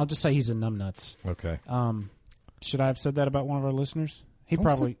 wasn't it? I'll just say he's a numbnuts. Okay. Should I have said that about one of our listeners? He Don't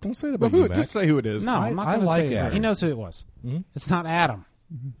probably don't say it about Well, UMAC. just say who it is. No, I'm not going to like say his name. Adam. He knows who it was. It's not Adam.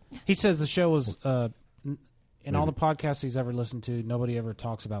 He says the show was in all the podcasts he's ever listened to, nobody ever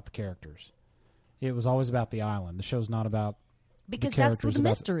talks about the characters. It was always about the island. The show's not about Because the that's characters. the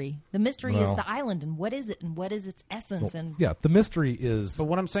mystery. The mystery is Well- the island, and what is it, and what is its essence, and Yeah, the mystery is... But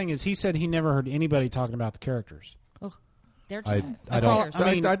what I'm saying is, he said he never heard anybody talking about the characters. they're just... I That's all. don't...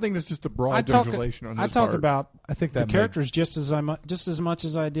 I mean, I think that's just a broad I talk generalization on his I talk part. about I think the that characters just as much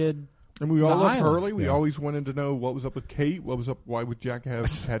as I did. And we all the love island. Hurley. We Yeah. always wanted to know what was up with Kate. What was up? Why would Jack have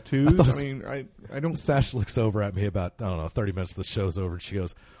tattoos? I mean, I don't. Sash looks over at me about, 30 minutes before the show's over, and she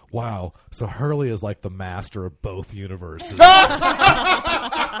goes, wow, so Hurley is like the master of both universes.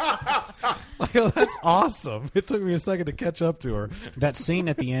 Like, oh, that's awesome. It took me a second to catch up to her. That scene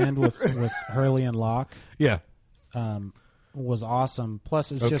at the end with Hurley and Locke Yeah. was awesome.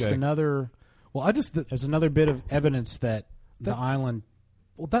 Plus, it's just Okay. another. Well, There's another bit of evidence that the island.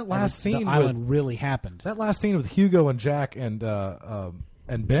 Well, that last scene the island really happened. That last scene with Hugo and Jack and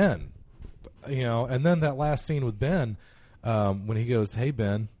Ben, and then that last scene with Ben, when he goes, "Hey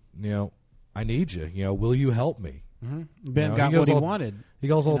Ben, I need you. Will you help me?" Ben got what he wanted. He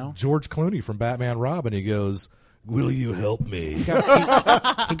goes all you know? George Clooney from Batman Robin. He goes, "Will you help me?" He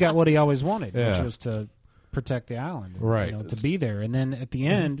got what he always wanted, which Yeah. was to protect the island, Right. to be there. And then at the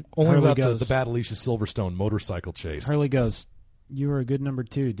end, Only Hurley about goes, the bad Alicia Silverstone motorcycle chase. Hurley goes, "You were a good number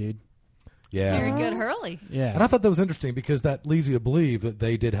 2, dude." Yeah. Very good, Hurley. Yeah, And I thought that was interesting because that leads you to believe that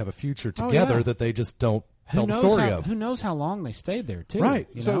they did have a future together yeah. that they just don't who tell the knows story how, of. Who knows how long they stayed there, too? Right.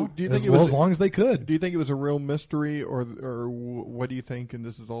 You So, know? do you think As it well was as long as they could. Do you think it was a real mystery, or what do you think? And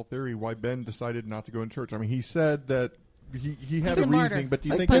this is all theory. Why Ben decided not to go in church? I mean, he said that he had He's a a martyr. reasoning, but do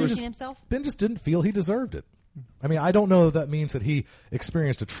you I think think there was Punishing himself? Ben just didn't feel he deserved it. I mean, I don't know if that means that he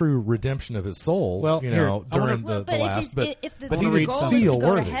experienced a true redemption of his soul, Well, here, I during Well, the but last. if the but he goal reads is something. to Feel go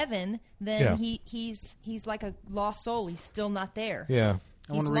worthy. to heaven, then Yeah. he's like a lost soul. He's still not there. Yeah.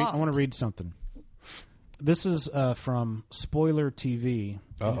 I want He's to read. I lost. want to read something. This is from Spoiler TV.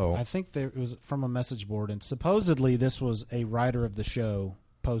 Uh-oh. I think it was from a message board, and supposedly this was a writer of the show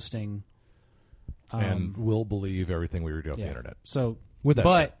posting. And we'll believe everything we read off the internet. So, With that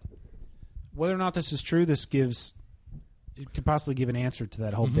but whether or not this is true, it could possibly give an answer to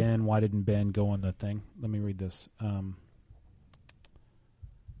that whole Ben. Why didn't Ben go on the thing? Let me read this.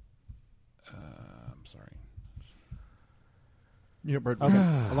 I'm sorry. You know, Brett, Okay.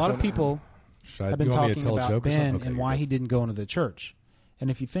 A lot of people have been you want me to talking tell a about joke or something? Ben Okay, and you're why good. he didn't go into the church. And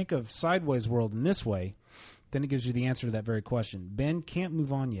if you think of Sideways World in this way, then it gives you the answer to that very question. Ben can't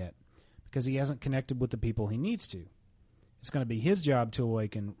move on yet because he hasn't connected with the people he needs to. It's going to be his job to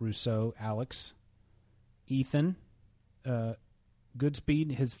awaken Rousseau, Alex, Ethan,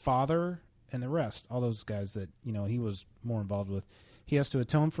 Goodspeed, his father, and the rest. All those guys that he was more involved with. He has to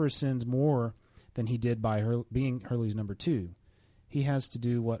atone for his sins more than he did by being Hurley's number 2. He has to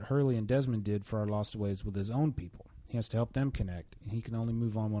do what Hurley and Desmond did for our Lost Ways with his own people. He has to help them connect. He can only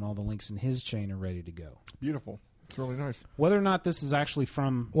move on when all the links in his chain are ready to go. beautiful. It's really nice. Whether or not this is actually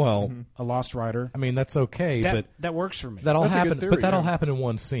from a Lost Rider, I mean, that's okay, but that works for me. that all That's a good happened. theory, But that all yeah. happened in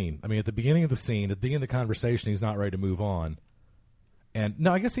one scene. I mean, at the beginning of the scene, at the beginning of the conversation, he's not ready to move on. And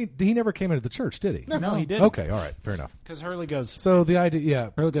no, I guess he never came into the church, did he? No, he didn't. Okay, all right, fair enough. Because Hurley goes, So the idea, yeah,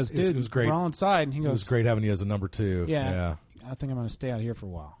 Hurley goes, dude, it was great. we're all inside, and he It goes, was great having you as a number 2. Yeah, I think I'm going to stay out here for a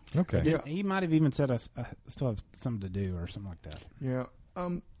while. Okay. Yeah. He might have even said, I still have something to do or something like that. Yeah.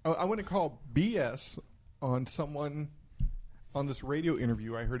 I want to call BS on someone on this radio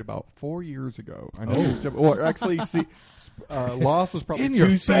interview I heard about 4 years ago. I know. Well, actually, see, Lost was probably In your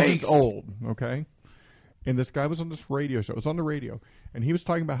 2 seasons face. old. Okay. And this guy was on this radio show. It was on the radio, and he was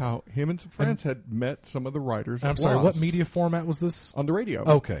talking about how him and some friends had met some of the writers. I'm of sorry, what Lost media format was this? on the radio?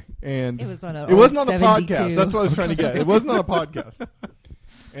 Okay. And It was on a it wasn't on old a 72. podcast. That's what I was trying to get. It wasn't on a podcast.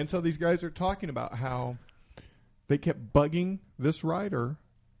 And so these guys are talking about how they kept bugging this writer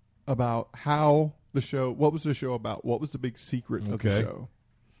about how the show, what was the show about? What was the big secret of the Okay. show?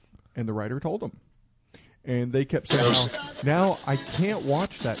 And the writer told them. And they kept saying, how, now I can't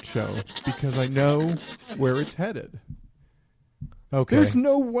watch that show because I know where it's headed. Okay. There's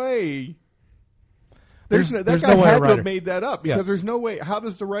no way. That there's guy no way a had to writer- have made that up because Yeah. there's no way. How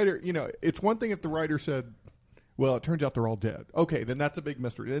does the writer, it's one thing if the writer said, well, it turns out they're all dead. Okay, then that's a big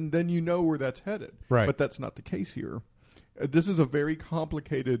mystery. And then you know where that's headed. Right. But that's not the case here. This is a very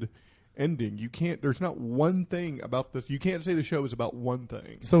complicated ending. You can't, there's not one thing about this. You can't say the show is about one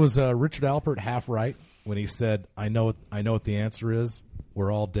thing. So was Richard Alpert half right when he said, I know what the answer is?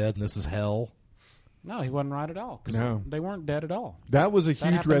 We're all dead and this is hell? No, he wasn't right at all. 'Cause No. they weren't dead at all. That was a huge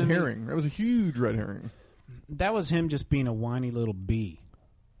happened red to me. herring. That was a huge red herring. That was him just being a whiny little bee.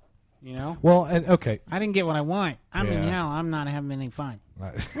 You know? Well, and okay. I didn't get what I want. I'm in Yeah. hell. I'm not having any fun.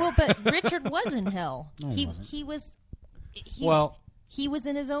 Well, but Richard was in hell. No, he wasn't. He was. Well- he was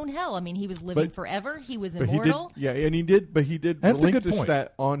in his own hell. I mean, he was living But- He was But immortal. and he did That's a good relinquish point.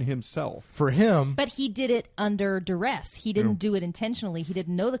 that on himself. For him, But he did it under duress. He didn't do it intentionally. He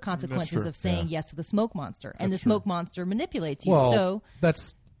didn't know the consequences true. of saying Yeah. yes to the smoke monster. And That's the smoke monster manipulates you. well, So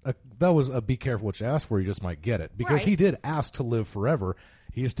that was a be careful what you ask for. You just might get it because Right. he did ask to live forever.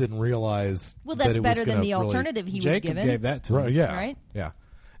 He just didn't realize. well, that that's it was better than gonna the really- alternative he was Jacob given. gave that to him. Right, yeah, Right? yeah.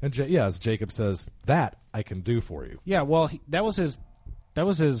 And as Jacob says, that I can do for you. Yeah, well, that was his,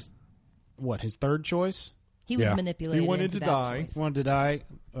 his third choice? He was Yeah. manipulated. He wanted into to that die. choice. He wanted to die,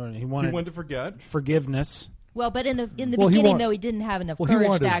 or he wanted, He wanted to forget. forgiveness. Well, but in the Well, he beginning, want- though, he didn't have enough Well, he courage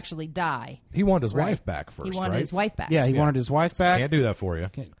wanted to his- actually die. He wanted his Right. wife back first, He wanted right? his wife back. Yeah, he Yeah. wanted his wife back. Can't do that for you.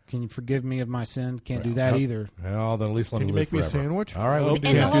 Can you forgive me of my sin? Can't do that either. Well, then at least let Can me you live make me a forever. sandwich? All right, we'll do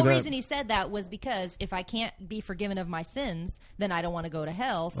And the that. whole do that. reason he said that was because if I can't be forgiven of my sins, then I don't want to go to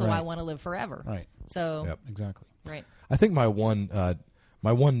hell, so Right. I want to live forever. Right. So, Yep. Exactly. right. I think my one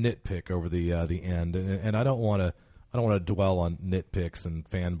nitpick over the end, and I don't want to dwell on nitpicks and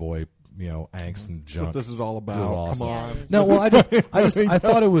fanboy angst and junk. What this is all about. This is awesome. Come Yeah, on. it is. No, well, I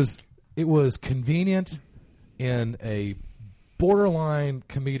thought it was convenient in a borderline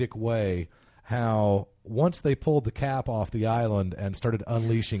comedic way how once they pulled the cap off the island and started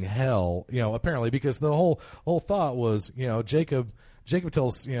unleashing hell, apparently because the whole thought was, Jacob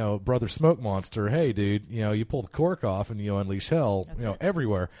tells, Brother Smoke Monster, hey, dude, you pull the cork off and you unleash hell,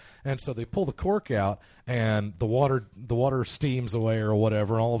 everywhere. And so they pull the cork out and the water steams away or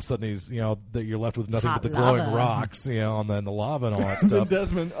whatever. And all of a sudden that you're left with nothing Hot but the glowing lava. rocks, and then the lava and all that And stuff.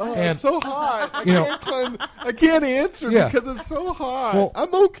 Desmond, And- it's so hot. I You can't answer Yeah. because it's so hot. Well,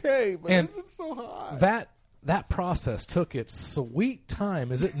 I'm okay, but and it's so hot. That process took its sweet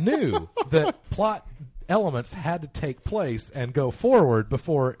time as it knew that plot elements had to take place and go forward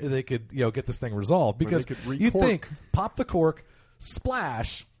before they could get this thing resolved, because could you recork. think pop the cork,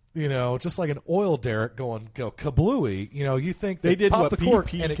 splash, just like an oil derrick go kablooey, you think they that did pop what the cork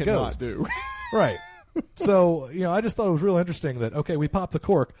PP and it cannot goes do. right. So I just thought it was real interesting that we popped the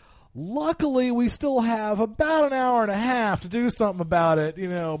cork. Luckily, we still have about an hour and a half to do something about it,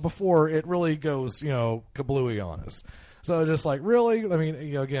 before it really goes, kablooey on us. So just like, really? I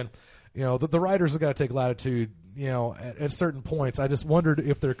mean, again, the writers have got to take latitude, at certain points. I just wondered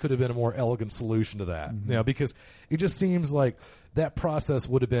if there could have been a more elegant solution to that, because it just seems like that process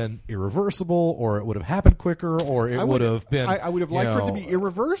would have been irreversible, or it would have happened quicker, or it would have been. I would have liked for it to be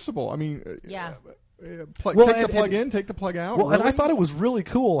irreversible. I mean, Yeah. take Well, the plug in, take the plug out. Well, and I really? thought it was really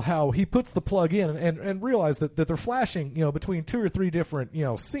cool how he puts the plug in and realized that they're flashing, between 2 or 3 different,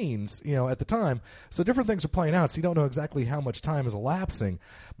 scenes, at the time. So different things are playing out, so you don't know exactly how much time is elapsing.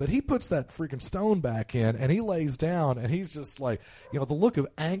 But he puts that freaking stone back in, and he lays down, and he's just like, the look of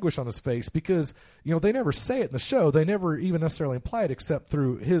anguish on his face, because, they never say it in the show. They never even necessarily imply it except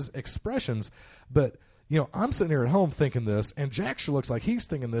through his expressions. But I'm sitting here at home thinking this, and Jack sure looks like he's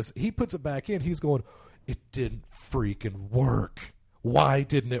thinking this. He puts it back in. He's going, it didn't freaking work. Why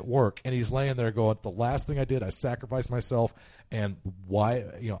didn't it work? And he's laying there going, the last thing I did, I sacrificed myself, and why,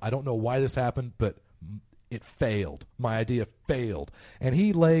 I don't know why this happened, but it failed. My idea failed. And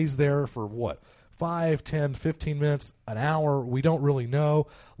he lays there for what? 5, 10, 15 minutes, an hour, we don't really know,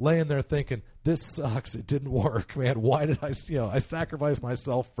 laying there thinking, this sucks, it didn't work, man. Why did I sacrificed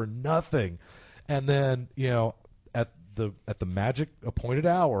myself for nothing? And then, at the magic appointed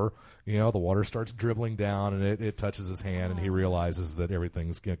hour, the water starts dribbling down, and it touches his hand, and he realizes that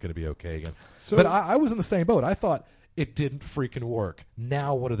everything's going to be okay again. But I was in the same boat. I thought, it didn't freaking work.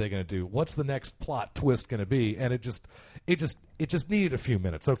 Now what are they going to do? What's the next plot twist going to be? And it just needed a few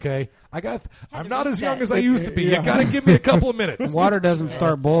minutes, okay? I'm not as young as I used to be. You got to give me a couple of minutes. Water doesn't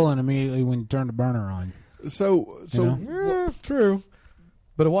start boiling immediately when you turn the burner on. True.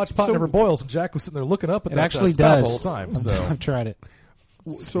 But a watch pot never boils, and Jack was sitting there looking up at that actually spout does the whole time. So I've tried it.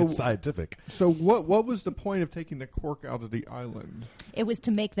 It's scientific. So what was the point of taking the cork out of the island? It was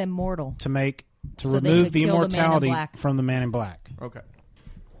to make them mortal. To So they remove could the kill the Man in immortality Black. from the Man in Black. Okay.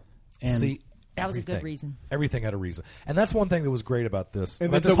 And See, that was a good reason. Everything had a reason, and that's one thing that was great about this. And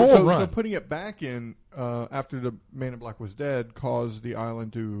about then this whole run. So putting it back in after the Man in Black was dead caused the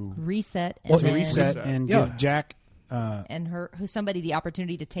island to reset and and give Jack and somebody the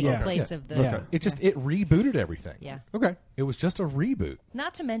opportunity to take the place of the. Okay. It rebooted everything. Yeah. Okay. It was just a reboot.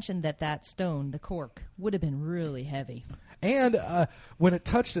 Not to mention that stone, the cork, would have been really heavy. And when it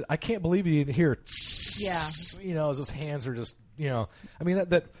touched it, I can't believe you didn't hear it. Yeah. As his hands are just, I mean,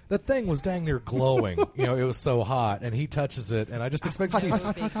 that thing was dang near glowing. It was so hot, and he touches it, and I just expect to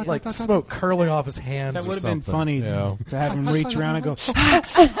see like smoke curling off his hands. That would have been funny to have him reach around and go.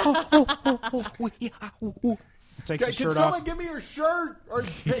 Takes his shirt off. Can someone give me your shirt or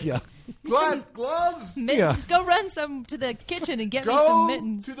gloves? Mittens. Go run to the kitchen and get me Go some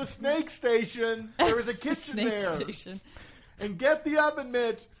mittens. to the snake station. There is a kitchen there. And get the oven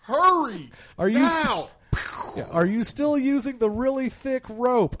mitts. Hurry! Are you now? Are you still using the really thick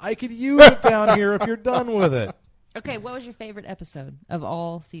rope? I could use it down here if you're done with it. Okay, what was your favorite episode of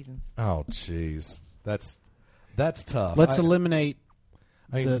all seasons? Oh, jeez, that's tough. Let's eliminate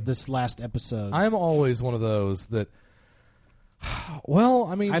this last episode. I'm always one of those that. Well,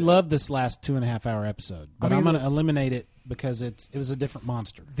 I mean, I love this last 2.5 hour episode, but I'm going to eliminate it because it was a different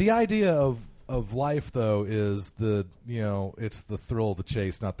monster. The idea of life, though, is it's the thrill of the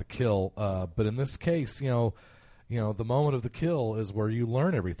chase, not the kill. But in this case, the moment of the kill is where you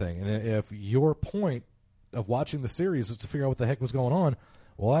learn everything. And if your point of watching the series is to figure out what the heck was going on,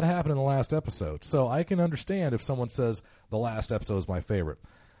 well, that happened in the last episode. So I can understand if someone says the last episode is my favorite.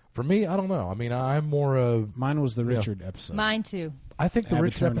 For me, I don't know. I mean, I'm more of... Mine was the Richard episode. Mine, too. I think the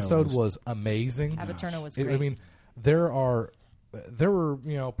Richard episode was amazing. Abaturno was great. I mean, there were,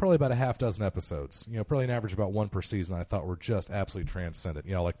 probably about a half dozen episodes, probably an average about one per season I thought were just absolutely transcendent,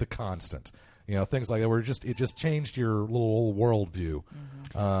 like The Constant, things like that where it just changed your little worldview.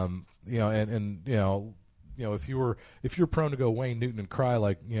 If you're prone to go Wayne Newton and cry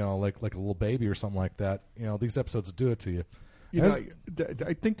like a little baby or something like that, these episodes do it to you.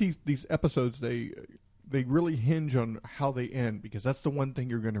 I think these episodes they really hinge on how they end because that's the one thing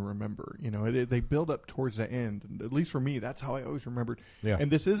you're going to remember. They build up towards the end. And at least for me, that's how I always remembered. Yeah. And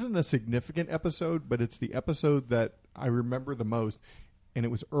this isn't a significant episode, but it's the episode that I remember the most. And it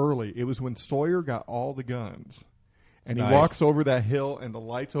was early. It was when Sawyer got all the guns. And he walks over that hill, and the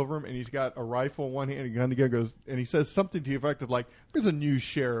light's over him, and he's got a rifle in one hand, and a gun the guy goes, and he says something to the effect of like, "There's a new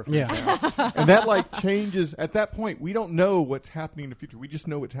sheriff." In town. And that changes. At that point, we don't know what's happening in the future. We just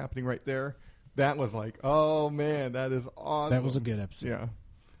know what's happening right there. That was like, oh man, that is awesome. That was a good episode. Yeah.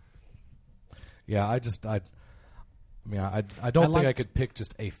 Yeah, I don't think I could pick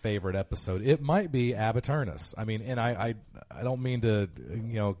just a favorite episode. It might be Abaturnus. I mean, and I don't mean to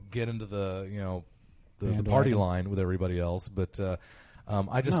get into the the party line with everybody else, but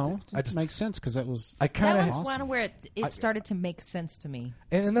it makes sense because that was that was one where it started to make sense to me.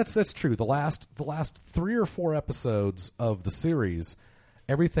 And that's true. The last 3 or 4 episodes of the series,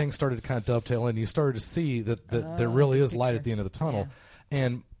 everything started to kind of dovetail in. You started to see that there really is light at the end of the tunnel,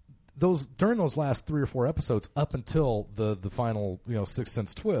 and during those last 3 or 4 episodes, up until the final Sixth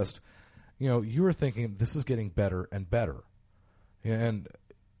Sense twist, you were thinking this is getting better and better, and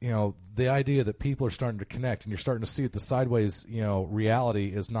the idea that people are starting to connect, and you're starting to see that the sideways reality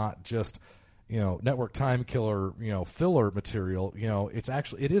is not just network time killer filler material.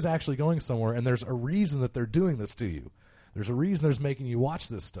 It is actually going somewhere, and there's a reason that they're doing this to you. There's a reason there's making you watch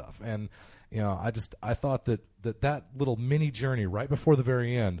this stuff, and I thought that little mini journey right before the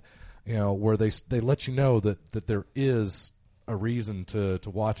very end where they let you know that there is a reason to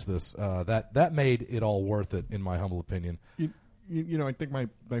watch this. That made it all worth it, in my humble opinion. I think my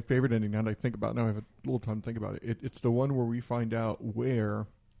favorite ending, now that I think about it, now I have a little time to think about it. It's the one where we find out where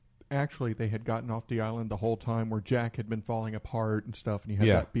actually they had gotten off the island the whole time, where Jack had been falling apart and stuff, and he had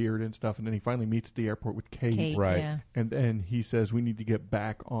that beard and stuff, and then he finally meets at the airport with Kate. Right. Yeah. And then he says, we need to get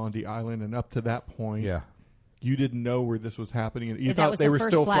back on the island, and up to that point, you didn't know where this was happening. You thought they were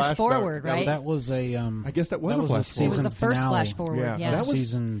still flash forward, right? That was a. I guess that was a flash forward. It was the first finale. flash forward. Yeah. Yeah. That was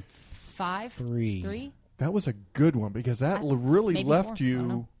season 5, 3. 3. That was a good one because that really maybe left 4. I don't you.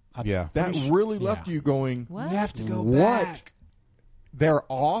 know. That really left you going. What? You have to go What? back. They're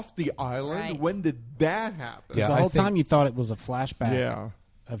off the island? Right. When did that happen? Yeah, The I whole think- time you thought it was a flashback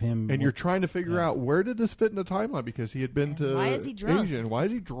of him. And you're trying to figure out, where did this fit in the timeline? Because he had been to why is he drunk? Asia, and why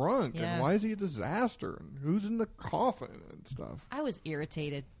is he drunk? Yeah. And why is he a disaster? And who's in the coffin and stuff? I was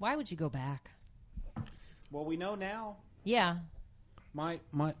irritated. Why would you go back? Well, we know now. Yeah. One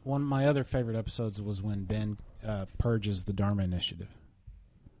of my other favorite episodes was when Ben purges the Dharma Initiative.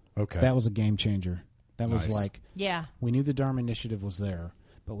 Okay. That was a game changer. That was Nice. like, Yeah. we knew the Dharma Initiative was there,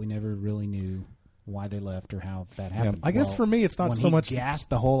 but we never really knew why they left or how that happened. I guess for me, it's not when so he much- gassed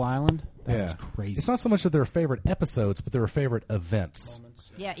the whole island. That was crazy. It's not so much that they're favorite episodes, but they're favorite events.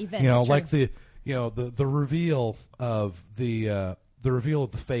 Yeah, events. Like the reveal of the reveal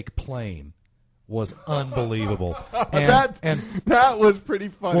of the fake plane was unbelievable. That was pretty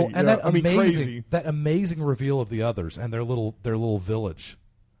funny. Well, and Yeah, that I mean, crazy. that amazing reveal of the others and their little village.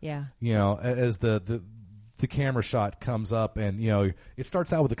 Yeah. As the camera shot comes up, and it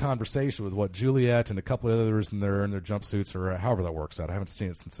starts out with a conversation with Juliet and a couple of others, and they're in their jumpsuits or however that works out. I haven't seen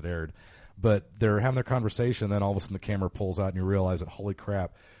it since it aired, but they're having their conversation. And then all of a sudden the camera pulls out, and you realize that, holy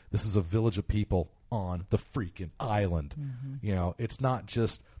crap, this is a village of people on the freaking island. Mm-hmm. It's not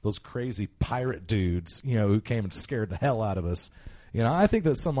just those crazy pirate dudes, who came and scared the hell out of us. I think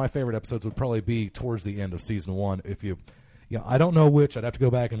that some of my favorite episodes would probably be towards the end of season 1. If I don't know which. I'd have to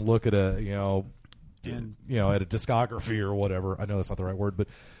go back and look at at a discography or whatever. I know that's not the right word, but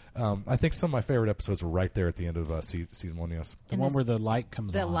I think some of my favorite episodes were right there at the end of season 1. Yes, the one where the light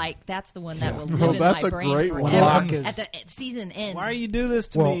comes on. The light. That's the one that will Oh, live in that's my a brain great one. forever. Locke is- At the season end. Why you do this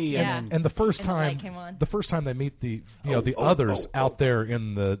to Well, me? Yeah. and the first And the light time, came on. the first time they meet the others out there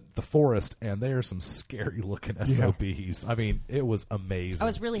in the forest, and they are some scary looking SOBs. I mean, it was amazing. I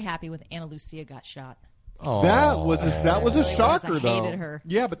was really happy when Anna Lucia got shot. Oh, That was a shocker, I though. hated her.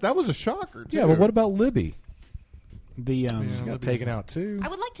 Yeah, but that was a shocker, too. yeah. But what about Libby? The She got taken out too. I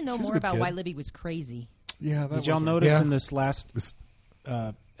would like to know She's a more good about kid. why Libby was crazy. Yeah, that Did y'all was notice Yeah. in this last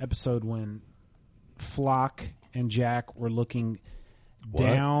episode when Flock and Jack were looking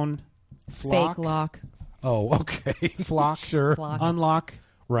down? Flock, Fake lock. Oh, okay. Flock, Sure. Flock. unlock,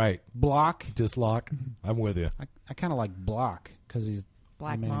 Right. block. Dislock. I'm with you. I kind of like Block because he's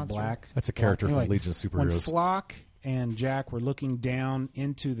Black the man in monster. black. That's a character Anyway, from Legion of When Superheroes. Flock and Jack were looking down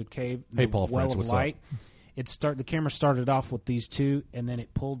into the cave, Hey, the Paul well French, of what's light, the camera started off with these two, and then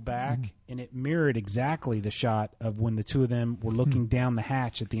it pulled back, and it mirrored exactly the shot of when the two of them were looking down the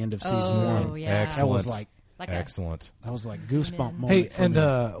hatch at the end of season Oh, 1. yeah. Excellent. That was like Excellent. that was like goosebump moment. Hey, for and me.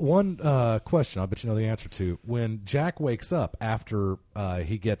 one question I bet you know the answer to. When Jack wakes up after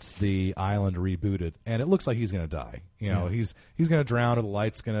he gets the island rebooted, and it looks like he's going to die. He's going to drown, or the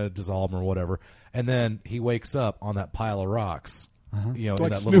light's going to dissolve him, or whatever. And then he wakes up on that pile of rocks, in Like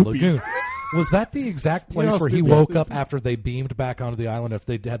that little Snoopy. lagoon. Was that the exact place where he Snoopy. woke up after they beamed back onto the island? If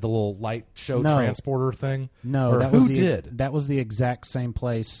they had the little light show No. transporter thing? No, Or that who was the, did? That was the exact same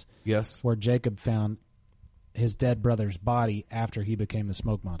place Yes. where Jacob found his dead brother's body after he became the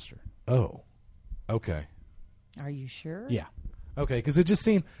smoke monster. Oh. Okay. Are you sure? Yeah. Okay, because it just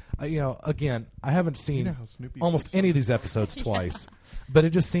seemed, again, I haven't seen how Snoopy almost says any of these episodes twice, but it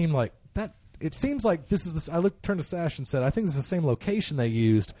just seemed like that. It seems like this is this. I turned to Sash and said, "I think this is the same location they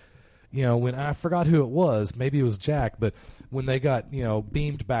used." When I forgot who it was, maybe it was Jack, but when they got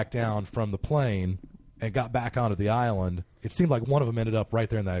beamed back down from the plane and got back onto the island, it seemed like one of them ended up right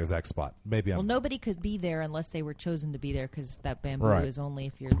there in that exact spot. Maybe Well, I'm nobody could be there unless they were chosen to be there, because that bamboo Right. is only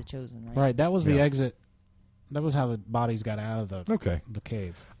if you're the chosen, right? Right. That was the Yeah. exit. That was how the bodies got out of the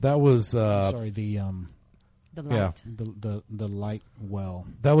cave. That was Sorry, the The light. Yeah. the light well.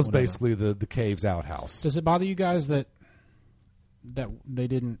 that was whatever. basically the cave's outhouse. Does it bother you guys that they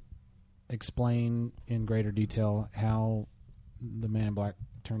didn't explain in greater detail how the Man in Black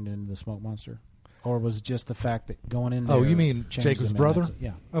turned into the smoke monster, or was it just the fact that going in there? Oh, you mean changed Jacob's him and brother? that's it?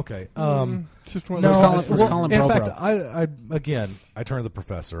 Yeah. Okay. Just one No, of those let's call him in Bro fact, Bro. I again, I turned to the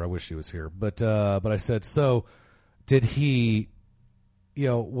professor. I wish he was here, but I said, so did he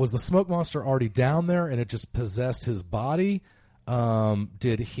was the smoke monster already down there and it just possessed his body?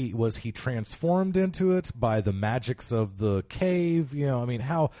 Was he transformed into it by the magics of the cave?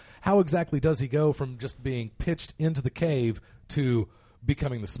 How exactly does he go from just being pitched into the cave to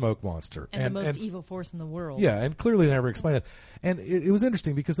becoming the smoke monster? And the most evil force in the world. Yeah, and clearly they never explained it. And it was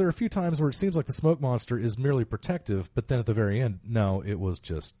interesting because there are a few times where it seems like the smoke monster is merely protective, but then at the very end, no, it was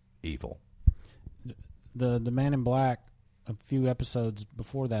just evil. The Man in Black, a few episodes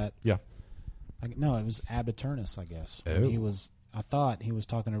before that. Yeah. No, it was Abiturnus, I guess. Oh. I thought he was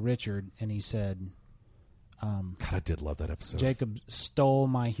talking to Richard, and he said, God, I did love that episode. Jacob stole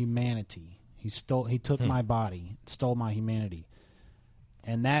my humanity. He took my body, stole my humanity.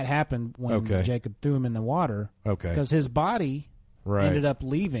 And that happened when Jacob threw him in the water. Okay. Because his body ended up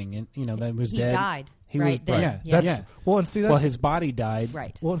leaving, and that was dead. He died. He right was then. Yeah. Well, and see that. Well, his body died.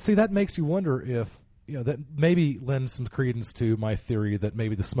 Right. Well, and see that makes you wonder if that maybe lends some credence to my theory that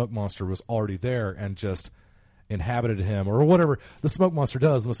maybe the smoke monster was already there and just inhabited him, or whatever the smoke monster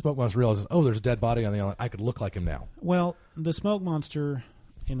does. When the smoke monster realizes, oh, there's a dead body on the island, I could look like him now. Well, the smoke monster,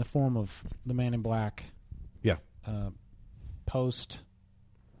 in the form of the Man in Black, post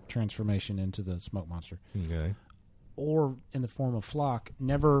transformation into the smoke monster, or in the form of Flock,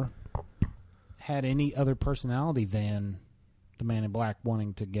 never had any other personality than the Man in Black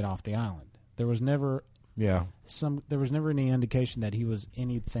wanting to get off the island. There was never there was never any indication that he was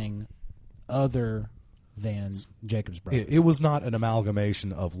anything other than Jacob's brother. It was not an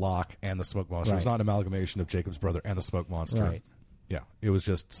amalgamation of Locke and the smoke monster. Right. It was not an amalgamation of Jacob's brother and the smoke monster. Right. Yeah, it was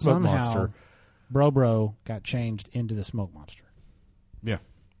just smoke Somehow, monster. Bro got changed into the smoke monster. Yeah.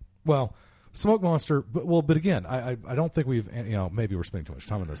 Well, smoke monster. But again, I don't think we've maybe we're spending too much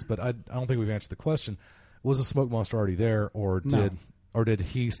time on this, but I don't think we've answered the question. Was the smoke monster already there, or did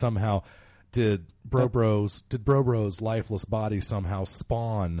he somehow did Brobro's lifeless body somehow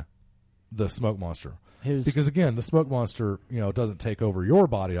spawn the smoke monster? Because again, the smoke monster, doesn't take over your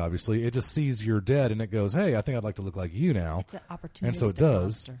body. Obviously, it just sees you're dead and it goes, "Hey, I think I'd like to look like you now." It's an opportunistic and so it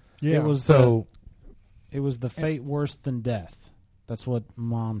does. monster. Yeah, it was the fate worse than death. That's what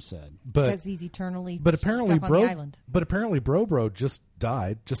Mom said. Because he's eternally stuck on the island. But apparently, Brobro just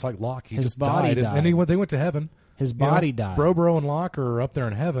died, just like Locke. He His just body died, and they went to heaven. His body died. Brobro and Locke are up there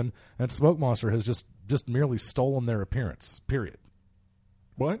in heaven, and Smoke Monster has just merely stolen their appearance. Period.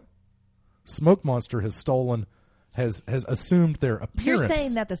 What? Smoke Monster has assumed their appearance. You're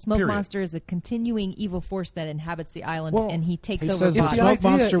saying that the smoke monster is a continuing evil force that inhabits the island, and he takes over. Says the smoke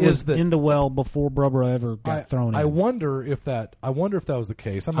monster was in the well before Brobro ever got thrown in. I wonder if that was the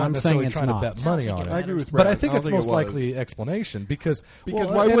case. I'm not necessarily trying to bet money on it. I agree with Brad. But I think it's most likely explanation because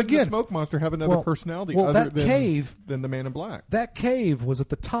why would the smoke monster have another personality other than the Man in Black? That cave was at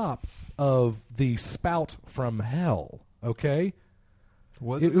the top of the spout from hell. Okay,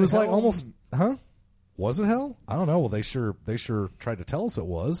 it was like almost Was it hell? I don't know. Well, they sure tried to tell us it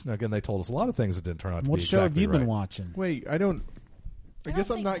was. Now, again, they told us a lot of things that didn't turn out to be exactly right. What show have you been watching? Wait, I guess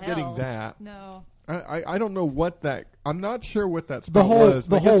I'm not getting that. No. I don't know what that. I'm not sure what that spell was.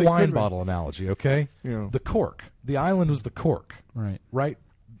 The whole wine bottle analogy. Okay. Yeah. The cork. The island was the cork. Right. Right.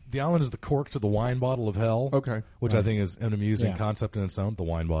 The island is the cork to the wine bottle of hell. Okay. Which I think is an amusing concept in its own. The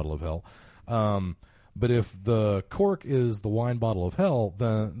wine bottle of hell. But if the cork is the wine bottle of hell,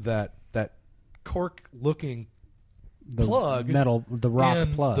 then that cork-looking plug, the rock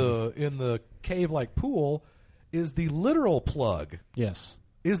plug in the cave-like pool is the literal plug. Yes,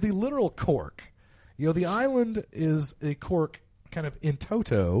 is the literal cork. The island is a cork, kind of in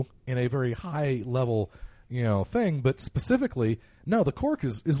toto, in a very high level, thing. But specifically, no, the cork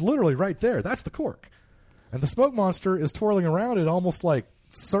is literally right there. That's the cork, and the smoke monster is twirling around it, almost like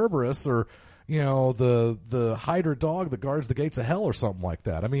Cerberus or the Hydra dog that guards the gates of hell or something like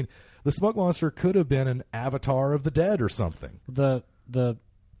that. I mean, the smoke monster could have been an avatar of the dead or something. The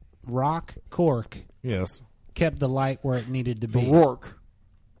rock cork, yes, kept the light where it needed to be. The Rourke,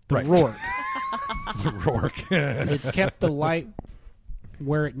 right. Rourke. The Rourke. It kept the light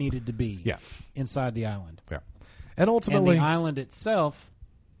where it needed to be. Yeah, inside the island. Yeah, and ultimately, the island itself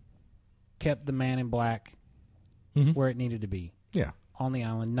kept the Man in Black where it needed to be. Yeah, on the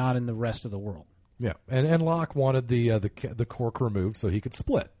island, not in the rest of the world. Yeah, and Locke wanted the cork removed so he could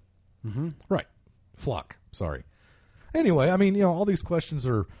split. Mm-hmm. Right, Flock. Sorry. Anyway, I mean, all these questions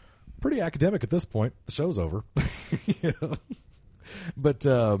are pretty academic at this point. The show's over. But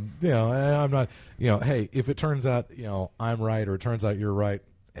I'm not. Hey, if it turns out I'm right or it turns out you're right,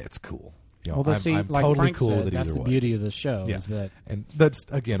 it's cool. I'm like totally Frank cool said, with it. That's the beauty of the show. Yeah. Is that, and that's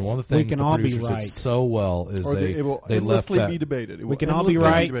again one of the things we can the all producers be right. did so well is it will they left that. be debated. We can all be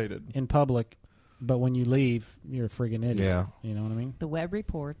right in public, but when you leave, you're a friggin' idiot. Yeah. You know what I mean? The web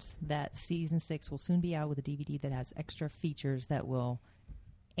reports that season 6 will soon be out with a DVD that has extra features that will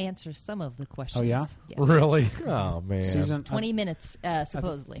answer some of the questions. Oh, yeah? Yes. Really? Oh man. Season 20 minutes,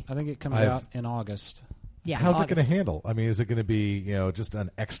 supposedly. I think it comes I've- out in August. Yeah. How's it going August. to handle? I mean, is it going to be just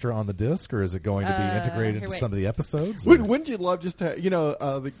an extra on the disc, or is it going to be integrated here, into wait. some of the episodes? Wouldn't you love just to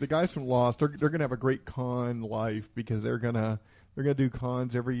the guys from Lost? They're going to have a great con life because they're gonna do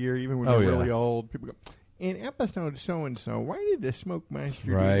cons every year, even when Oh, they're yeah. really old. People go, in episode so and so, why did the smoke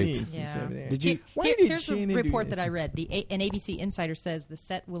monster Right. do this? Yeah. Did you? Why did Here's Shannon a do report this? that I read. An ABC insider says the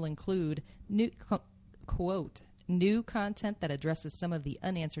set will include new content that addresses some of the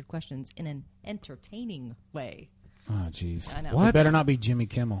unanswered questions in an entertaining way. Oh, jeez. I know. What? It better not be Jimmy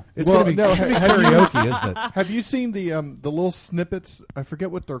Kimmel. It's Well, going to be no, karaoke, isn't it? Have you seen the little snippets? I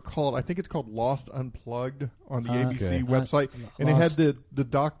forget what they're called. I think it's called Lost Unplugged on the ABC Okay. website, and it had Lost the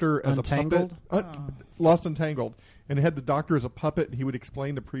doctor as Untangled? a puppet. Lost Untangled, and it had the doctor as a puppet, and he would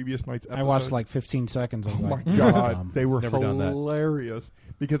explain the previous night's episode. I watched like 15 seconds. I was Oh my like, this is god, dumb. they were Never done that. hilarious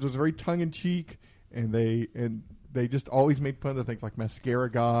because it was very tongue in cheek, and they just always made fun of things like Mascara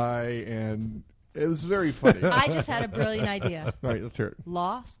Guy, and it was very funny. I just had a brilliant idea. All right, let's hear it.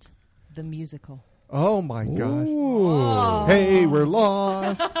 Lost, the musical. Oh my gosh! Oh. Hey, we're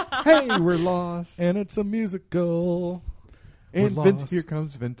lost. Hey, we're lost. And it's a musical. And We're Vince, lost. here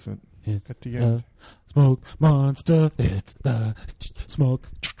comes Vincent It's at the end. smoke monster. It's the smoke.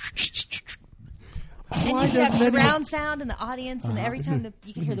 And Why you could have doesn't anyone- surround sound in the audience, and every time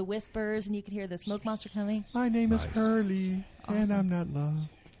you could hear the whispers, and you could hear the smoke monster coming. My name is Nice. Hurley, and Awesome. I'm not loved.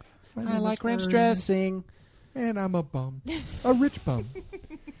 My I name like is ranch Hurley, dressing. and I'm a bum, a rich bum.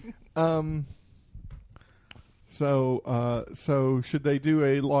 So should they do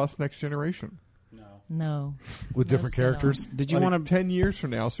a Lost Next Generation? No. With different No, they don't. characters? Did you Like want to? 10 years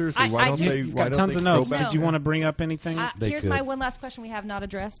from now? Seriously, I why don't just- they? You've Why got don't tons they of go notes. back? Did you want to bring up anything? They Here's could. my one last question we have not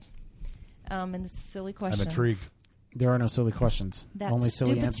addressed. And this is a silly question. I'm intrigued. There are no silly questions. That Only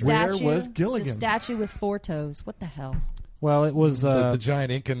silly stupid answers. Where statue, was the Gilligan? statue with 4 toes. What the hell? Well, it was The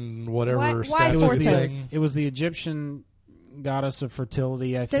giant Incan whatever Why statue four thing. toes? it was the Egyptian goddess of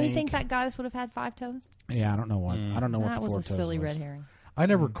fertility. I Don't think. you think that goddess would have had 5 toes? Yeah, I don't know what. I don't know what That the was 4 a toes silly was. red herring. I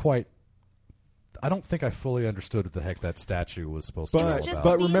never quite. I don't think I fully understood what the heck that statue was supposed to be was all just about.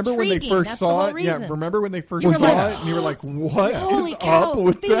 But be remember when they intriguing. first That's the saw whole it? Yeah, reason. remember when they first You saw were like, it, and you were like, "What Holy is cow! up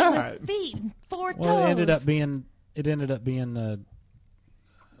with feet that?" with feet, 4 toes. Well, it ended up being the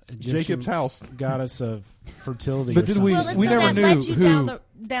Egyptian Jacob's house. goddess of fertility. But or did something. Well, and we so never that knew led you who-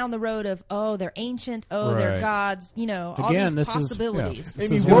 down the road of they're ancient, they're Right. gods, all Again, these this is- possibilities. yeah. Amy,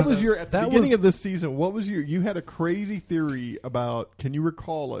 This is what one- was your at the that beginning was- of this season? What was your? You had a crazy theory about. Can you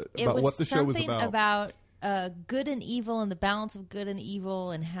recall it? It About was what the show was something about? good and evil and the balance of good and evil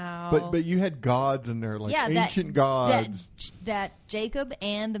and how. But you had gods in there, like yeah, ancient gods. That Jacob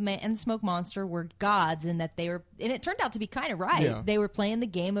and the smoke monster were gods, and that they were, and it turned out to be kind of right. Yeah. They were playing the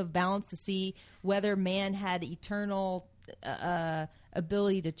game of balance to see whether man had eternal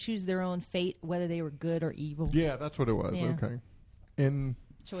ability to choose their own fate, whether they were good or evil. Yeah, that's what it was. Yeah. Okay, and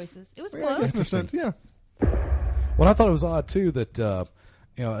Choices. It was yeah, I close. guess in a sense, yeah. Well, I thought it was odd too that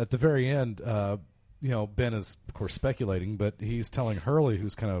at the very end, Ben is of course speculating, but he's telling Hurley,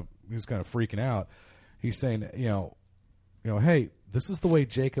 who's kind of freaking out. He's saying, hey, this is the way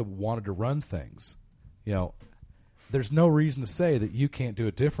Jacob wanted to run things. There's no reason to say that you can't do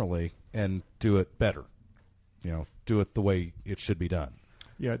it differently and do it better. Do it the way it should be done.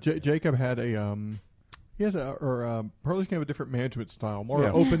 Yeah, Jacob had a he has Hurley's gonna have a different management style, more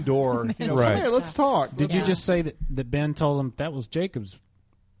Yeah. open door. Right. Hey, let's talk. Did you Yeah. just say that Ben told him that was Jacob's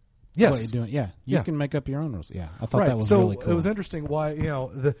Yes. way of doing it? Yeah, you Yeah. can make up your own rules. Yeah, I thought Right. that was so really cool. it was interesting why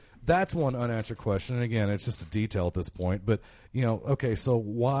that's one unanswered question, and again, it's just a detail at this point. But okay, so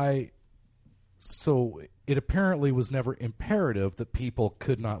why? So it apparently was never imperative that people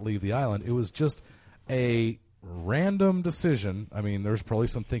could not leave the island. It was just a random decision. I mean, there's probably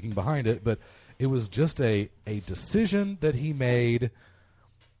some thinking behind it, but it was just a decision that he made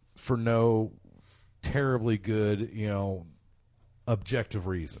for no terribly good, objective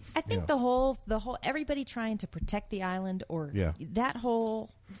reason. I think the whole everybody trying to protect the island, or Yeah. that whole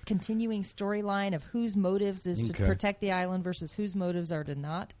continuing storyline of whose motives is to Okay. protect the island versus whose motives are to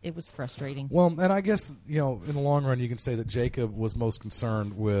not. It was frustrating. Well, and I guess, in the long run, you can say that Jacob was most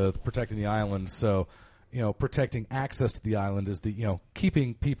concerned with protecting the island. So, protecting access to the island is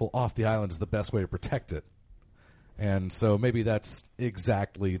keeping people off the island is the best way to protect it. And so maybe that's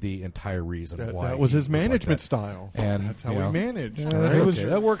exactly the entire reason why that was he his like management that. style, And that's how you know, he managed. yeah, All that's right. okay.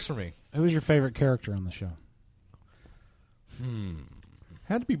 That works for me. Who was your favorite character on the show?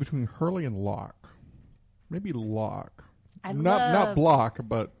 Had to be between Hurley and Locke. Maybe Locke. I not love- Block,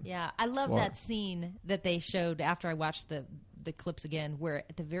 but Yeah, I love Locke. that scene that they showed after I watched the clips again, where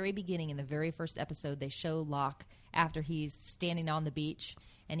at the very beginning, in the very first episode, they show Locke after he's standing on the beach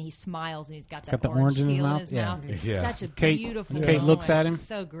and he smiles and he's got that got the orange in his peel mouth? in his Yeah. mouth. It's Yeah. such a Kate- beautiful Kate moment. looks at him. It's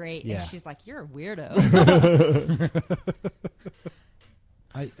so great. Yeah. And she's like, you're a weirdo.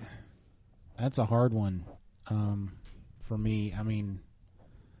 That's a hard one for me. I mean,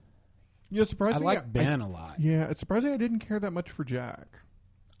 I surprisingly, like Ben a lot. Yeah, it's surprising I didn't care that much for Jack.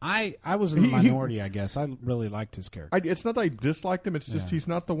 I was in the minority, I guess. I really liked his character. It's not that I disliked him. It's just Yeah. he's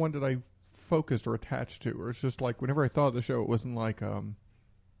not the one that I focused or attached to. Or it's just like whenever I thought of the show, it wasn't like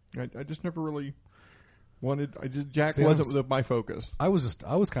I just never really wanted. Jack See, wasn't my focus. I was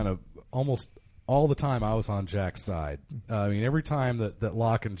kind of almost all the time I was on Jack's side. I mean, every time that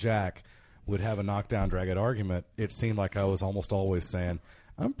Locke and Jack would have a knockdown, drag-out argument, it seemed like I was almost always saying,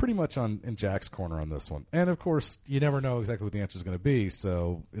 I'm pretty much in Jack's corner on this one. And, of course, you never know exactly what the answer is going to be,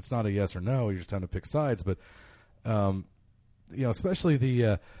 so it's not a yes or no. You're just having to pick sides. But, especially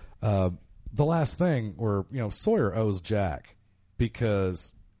the last thing where, Sawyer owes Jack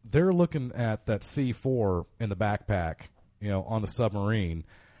because they're looking at that C4 in the backpack, on the submarine,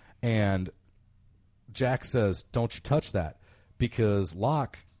 and Jack says, don't you touch that, because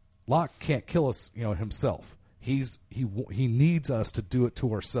Locke can't kill us, himself. He needs us to do it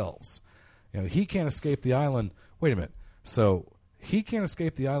to ourselves. He can't escape the island. Wait a minute. So he can't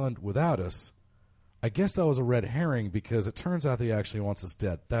escape the island without us. I guess that was a red herring because it turns out that he actually wants us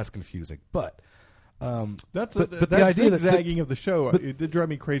dead. That's confusing. But That's the the idea that zigzagging of the show. It did drive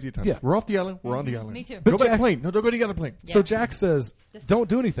me crazy at times. Yeah. We're off the island. We're on the island. Me too. Go But back Jack- plane. No, don't go to the other plane. So Jack says, "Don't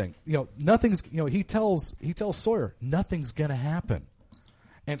do anything. Nothing's. He tells Sawyer nothing's going to happen,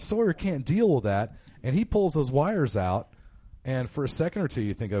 and Sawyer can't deal with that, and he pulls those wires out, and for a second or two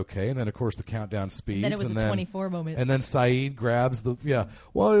you think okay, and then of course the countdown speeds, Then it was and a then 24 moment. and then Saeed grabs the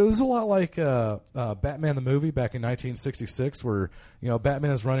Well, it was a lot like Batman the movie back in 1966, where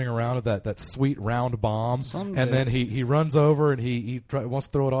Batman is running around with that sweet round bomb, and then he runs over and he wants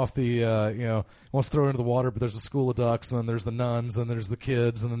to throw it off the wants to throw it into the water, but there's a school of ducks, and then there's the nuns, and there's the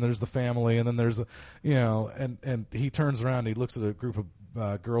kids, and then there's the family, and then there's and he turns around and he looks at a group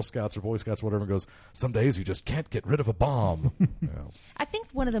of Girl Scouts or Boy Scouts or whatever and goes, some days you just can't get rid of a bomb. I think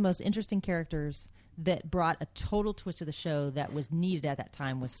one of the most interesting characters that brought a total twist to the show that was needed at that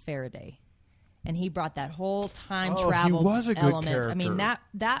time was Faraday. And he brought that whole time travel he was a good element. I mean, character.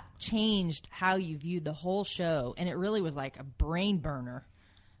 that changed how you viewed the whole show, and it really was like a brain burner.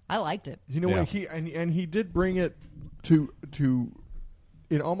 I liked it. You know Yeah. what? He did bring it to.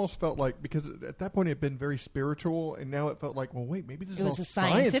 It almost felt like, because at that point it had been very spiritual, and now it felt like, well, wait, maybe this It is was all a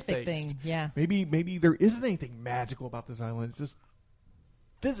scientific science-based. thing, yeah. Maybe there isn't anything magical about this island. It's just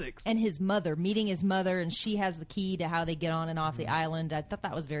physics. And his mother, meeting his mother, and she has the key to how they get on and off the island. I thought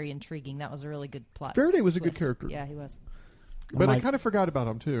that was very intriguing. That was a really good plot. Faraday was a good twist. character. Yeah, he was. But I Mike- kind of forgot about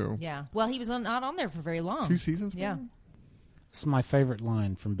him too. Yeah. Well, he was not on there for very long. 2 seasons. Yeah. maybe? This is my favorite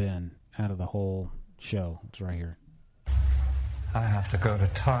line from Ben out of the whole show. It's right here. I have to go to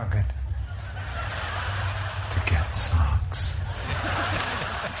Target to get socks.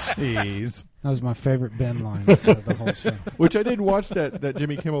 Jeez. That was my favorite Ben line out of the whole show. Which I did watch that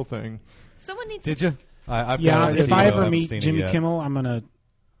Jimmy Kimmel thing. Someone needs Did to. you? I've Yeah, got it if on I video. ever haven't meet seen it Jimmy yet. Kimmel, I'm gonna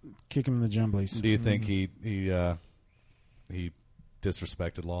kick him in the jumblies. Do you think he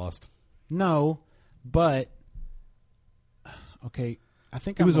disrespected Lost? No, but okay. I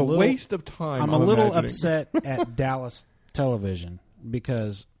think It was I'm a little, waste of time. I'm a I'm little imagining. upset at Dallas Television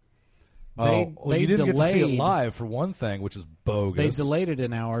because They they you didn't delayed get to see it live for one thing, which is bogus. They delayed it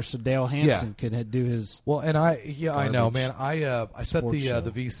an hour so Dale Hansen could do his. Well, and I know, garbage man. I set sports show.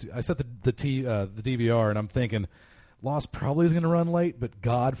 the VC, I set the DVR, and I'm thinking Lost probably is going to run late, but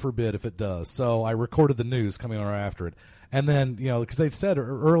God forbid if it does. So I recorded the news coming on right after it, and then because they'd said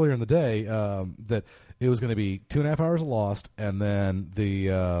earlier in the day that it was going to be 2.5 hours of Lost, and then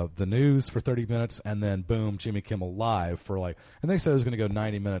the news for 30 minutes, and then boom, Jimmy Kimmel live for and they said it was going to go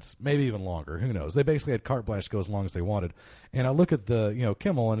 90 minutes, maybe even longer. Who knows? They basically had carte blanche to go as long as they wanted. And I look at the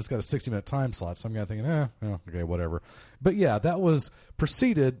Kimmel, and it's got a 60-minute time slot, so I'm kind of thinking, okay, whatever. But yeah, that was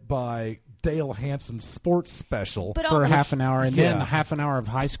preceded by Dale Hansen's sports special But all for the- half an hour, and Yeah. then half an hour of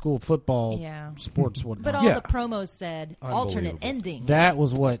high school football sports. Whatnot. But all Yeah. the promos said alternate Unbelievable. endings. That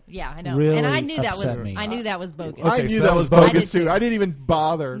was what. Yeah, I know. Really and I knew that was upset me. I knew that was bogus. I Okay, knew so that that was was bogus. bogus I did too. too. I didn't even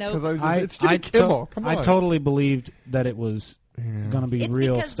bother Nope. because I was just, it's Jimmy I Kimmel. Come on. I totally believed that it was going to be It's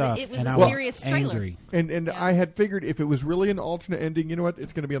real because stuff. it was and a I was serious trailer. angry. And I had figured if it was really an alternate ending, you know what?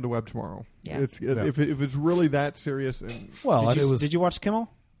 It's going to be on the web tomorrow. Yeah. If it's really that serious. And Did you watch Kimmel?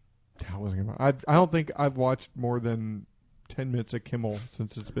 I wasn't gonna. I don't think I've watched more than 10 minutes of Kimmel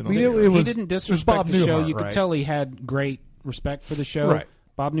since it's been on. It the air. was- he didn't it was disrespect Bob the show. Newhart, You could right? tell he had great respect for the show. Right.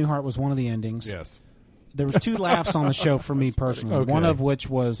 Bob Newhart was one of the endings. Yes. There was 2 laughs on the show for me personally. Okay. One of which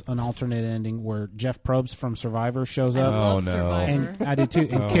was an alternate ending where Jeff Probst from Survivor shows I up. love no. Survivor. And I did too.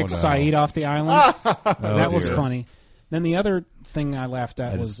 And Oh, kicks no. Saeed off the island. That was dear. funny. Then the other thing I laughed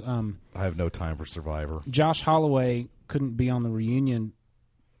at I was just- I have no time for Survivor. Josh Holloway couldn't be on the reunion,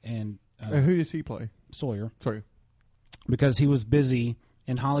 and Who does he play? Sawyer, Sorry. because he was busy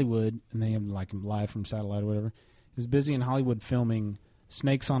in Hollywood, and they have like him live from satellite or whatever. He was busy in Hollywood filming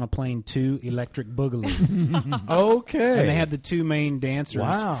Snakes on a Plane 2 Electric Boogaloo. Okay. And they had the 2 main dancers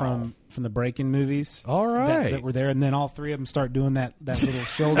Wow. from the Breaking movies. All right. That were there, and then all 3 of them start doing that little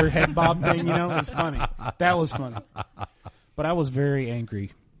shoulder head bob thing. You know, it was funny. That was funny. But I was very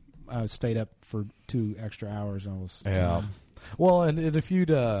angry. I stayed up for 2 extra hours. I was Well, and if you'd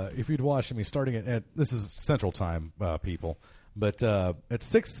watch, I mean, starting at this is Central Time, people, but at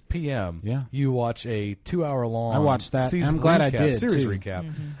 6 p.m. Yeah. you watch a 2-hour long. I watched that. Season I'm glad I recap, did, series too.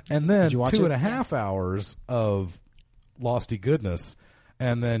 recap, and then Did you watch 2.5 hours of Losty goodness,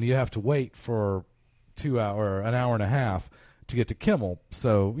 and then you have to wait for an hour and a half to get to Kimmel.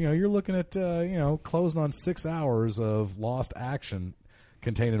 So you're looking at closing on 6 hours of lost action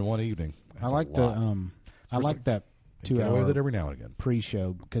contained in one evening. I That's a like lot. I like that Get away 2-hour with it every now and again.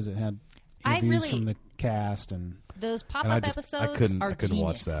 pre-show because it had I interviews really- from the cast and Those And I pop-up just episodes I couldn't are watch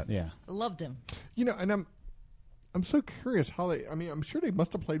genius. that. yeah. I loved him. And I'm so curious how they. I mean, I'm sure they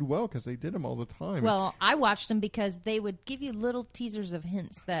must have played well because they did them all the time. Well, I watched them because they would give you little teasers of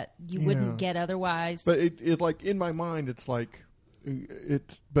hints that you wouldn't get otherwise. But it like in my mind, it's like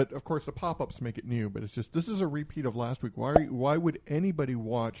it. But of course, the pop-ups make it new. But it's just this is a repeat of last week. Why would anybody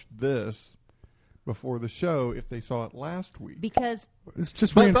watch this before the show if they saw it last week? because It's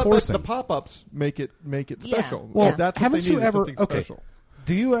just But reinforcing. the pop-ups make it Yeah. special. Well, That's what haven't they you need, is ever? something Okay. special.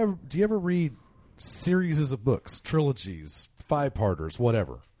 Do you ever read series of books, trilogies, 5-parters,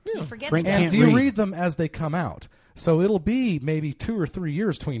 whatever? you forget Frank stuff. And Can't do you read. read them as they come out? So it'll be maybe 2 or 3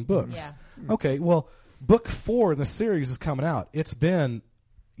 years between books. Yeah. Okay, well, book 4 in the series is coming out. It's been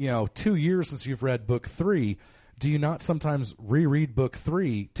 2 years since you've read book 3. Do you not sometimes reread book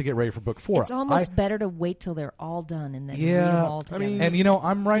 3 to get ready for book 4? It's almost better to wait till they're all done and then read Yeah, them all together. and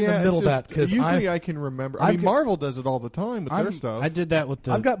I'm right in the it's middle of that just- because usually I can remember. I I've mean, got- Marvel does it all the time with their stuff. I did that with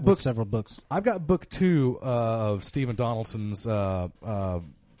I've got with several books. I've got book 2 of Stephen Donaldson's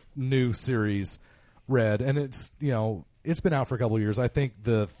new series read, and it's it's been out for a couple of years. I think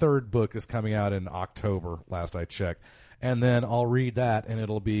the 3rd book is coming out in October, last I checked, and then I'll read that, and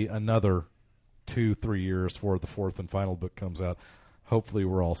it'll be another 2-3 years before the 4th and final book comes out. Hopefully,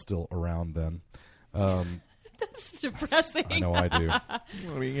 we're all still around then. That's depressing. I know I do. I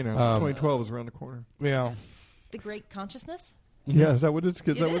mean, 2012 is around the corner. Yeah. The Great Consciousness? Yeah, is that what it's? Is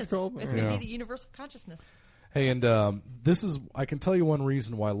It that what is. it's called? It's going to be the universal consciousness. Hey, and this is I can tell you one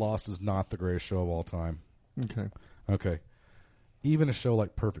reason why Lost is not the greatest show of all time. Okay. Even a show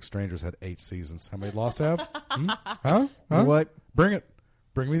like Perfect Strangers had 8 seasons. How many Lost have? Huh? You know what? Bring it.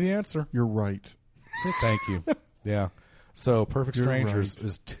 Bring me the answer. You're right. Thank you. Yeah. So Perfect You're Strangers right.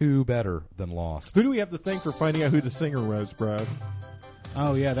 is 2 better than Lost. Who do we have to thank for finding out who the singer was, Brad?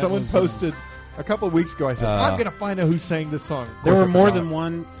 Oh yeah, that Someone was, posted a couple of weeks ago. I said, I'm going to find out who sang this song. Of There course were I more forgot. than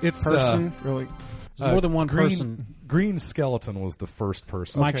one It's, person. Really? There's more than one Green, person. Green Skeleton was the first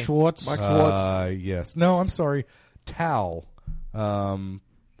person. Mike Okay. Schwartz. Mike Schwartz. Yes. No, I'm sorry. Tal.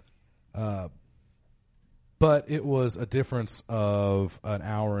 But it was a difference of an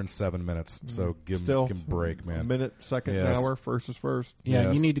hour and 7 minutes. So give Still, him a break, a man. minute, second, Yes. an hour. First is first. Yeah,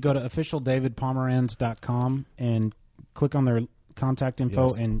 Yes. you need to go to officialdavidpomeranz.com and click on their contact info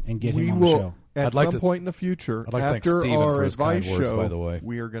Yes. and get We him on will, the show. at I'd like some to- point in the future, I'd like to thank after Steven our for his kind advice words, show, by the way.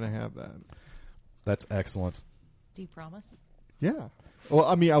 we are going to have that. That's excellent. Do you promise? Yeah. Well,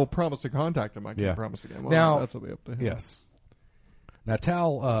 I mean, I will promise to contact him. I can't Yeah. promise to get him on. Now, That's what we up to him. Yes. Now,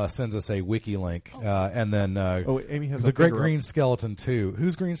 Tal sends us a wiki link, and then Amy has the a Great finger up. Green Skeleton 2.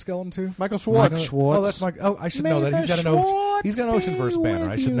 Who's Green Skeleton 2? Michael Schwartz. Mike Schwartz. Oh, that's Mike. Oh, I should know that. He's got an Oceanverse banner.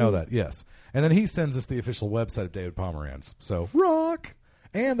 I should know that. Yes. And then he sends us the official website of David Pomeranz. So rock.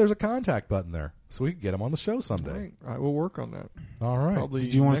 And there's a contact button there, so we can get him on the show someday. Right. I will work on that. All right. Probably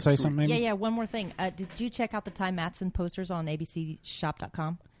Did you want to next say week. something? Amy? Yeah. One more thing. Did you check out the Ty Matson posters on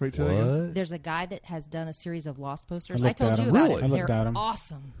abcshop.com? Wait, say that again? There's a guy that has done a series of Lost posters. I I looked told at you him. about Really? it. I looked They're at him.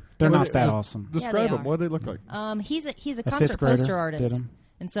 awesome. They're not that awesome. Describe they them. are. What do they look like? He's a A concert fifth grader poster did artist, 'em.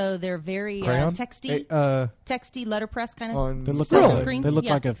 and so they're very Crayon? texty, Texty letterpress kind on of. They look silk like screens. they look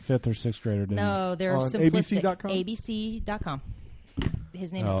Yeah. like a 5th or 6th grader. Did No, they're On simplistic. ABC.com? ABC.com.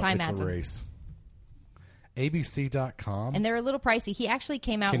 His name is Ty it's Madsen. a race. ABC.com. And they're a little pricey. He actually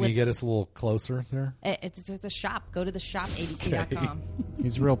came out Can with. you get us a little closer there? It's at the shop. Go to the shop, abc.com.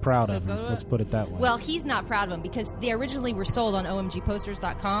 He's real proud So of him. go to- Let's put it that way. Well, he's not proud of them because they originally were sold on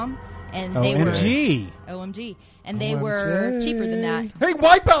omgposters.com, and they OMG. were OMG, and they were cheaper than that. Hey,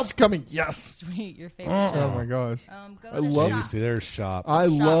 Wipeout's coming! Yes. Sweet, your favorite show. Oh my gosh. Go I to love. shop. ABC, there's shop. I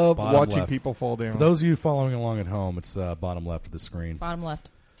love Bottom watching left. people fall down. For those of you following along at home, it's bottom left of the screen. Bottom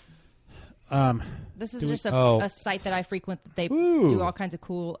left. This is Do we- just a, Oh. a site that I frequent. That they Ooh. do all kinds of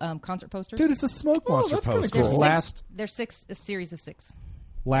cool concert posters. Dude, it's a Smoke Monster that's kinda poster. cool. Last There's a series of 6.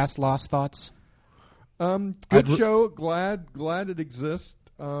 last lost thoughts. Good show. Glad it exists.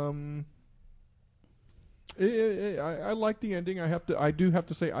 I like the ending. I do have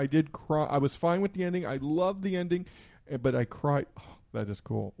to say I did cry. I was fine with the ending. I loved the ending, but I cried. Oh, that is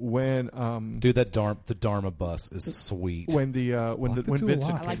cool. When Dude, the Dharma bus is sweet. when Vincent I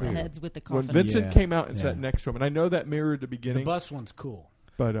like the came out. heads with the When coffin. Vincent Yeah. came out and Yeah. sat next to him, and I know that mirrored the The beginning, bus one's cool.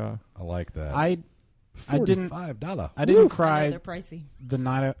 but I like that. I didn't $45. I didn't I know cry they're pricey. the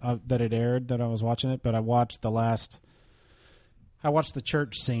night that it aired that I was watching it, but I watched the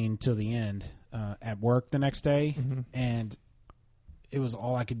church scene till the end at work the next day, and it was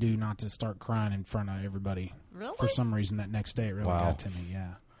all I could do not to start crying in front of everybody. Really? For some reason, that next day it really Wow. got to me.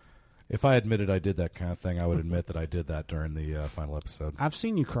 Yeah, If I admitted I did that kind of thing, I would admit that I did that during the final episode. I've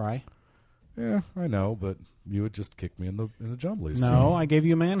seen you cry. Yeah, I know, but you would just kick me in the jumblies. No, I gave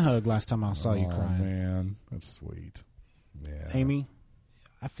you a man hug last time I saw you Oh, crying. man, that's sweet. Yeah, Amy,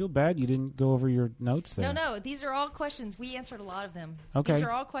 I feel bad you didn't go over your notes there. No. These are all questions. We answered a lot of them. Okay. These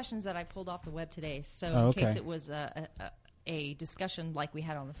are all questions that I pulled off the web today. So Oh, in case okay. it was a discussion like we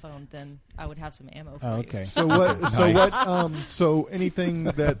had on the phone, then I would have some ammo for Oh, you. okay. so what? Nice. So anything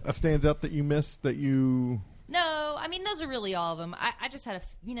that stands up that you missed that you? No, I mean those are really all of them. I just had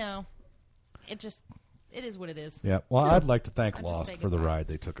it is what it is. Yeah. Well, I'd like to thank I'll just Lost say for the goodbye. ride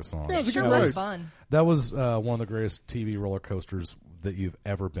they took us on. Yeah, it's a Sure good was ride. fun. That was one of the greatest TV roller coasters that you've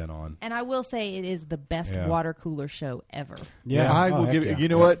ever been on. And I will say it is the best Yeah. water cooler show ever. Yeah, I Oh, will heck give yeah. you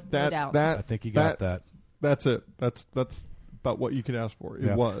know what No doubt. I think you got that. That's it. That's about what you could ask for. It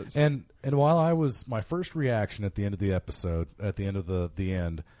Yeah. was. And while my first reaction at the end of the episode, at the end of the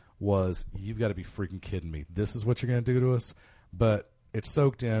end, was, you've got to be freaking kidding me. This is what you're going to do to us? But it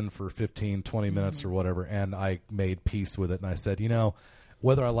soaked in for 15, 20 minutes or whatever, and I made peace with it. And I said,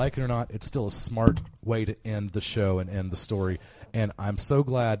 whether I like it or not, it's still a smart way to end the show and end the story. And I'm so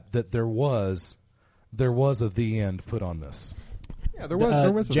glad that there was a the end put on this. Yeah, there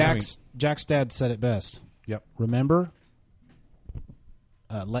was. Jack's dad said it best. Yep. Remember,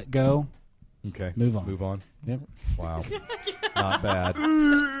 let go. Okay. Move on. Move on. Yep. Wow. Not bad.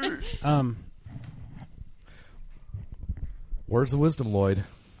 Words of wisdom, Lloyd.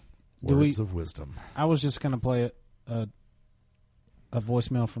 Do Words we- of wisdom. I was just going to play a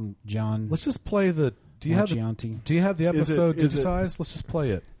voicemail from John. Let's just play the. Do you have the Marchianti. episode is it- digitized? Let's just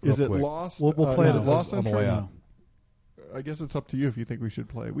play it. Is real it quick. Lost? We'll play is it it Lost on the way out. I guess it's up to you if you think we should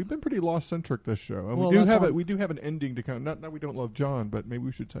play. We've been pretty Lost centric this show. And Well, we do that's have why- it. We do have an ending to come. Not that we don't love John, but maybe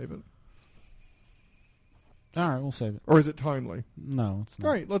we should save it. All right, we'll save it. Or is it timely? No, it's not.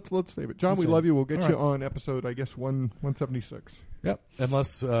 All right, let's save it. John, We'll we save love it. you. We'll get All you right. on episode, I guess, 176. Yep.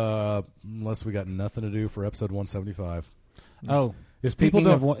 Unless we got nothing to do for episode 175. Oh, If speaking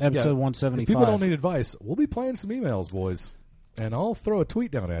people of don't, episode yeah, 175, if people don't need advice, we'll be playing some emails, boys, and I'll throw a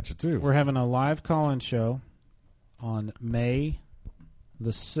tweet down at you too. we're having a live call-in show on May the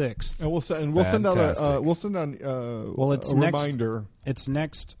 6th. And we'll send out Fantastic. a next- reminder. It's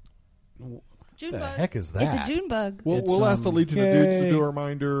next. June The bug. heck is that? It's a June bug. We'll ask the Legion of Dudes to do a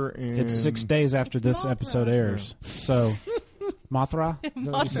reminder. And It's 6 days after this Mothra. episode airs. So, Mothra? Is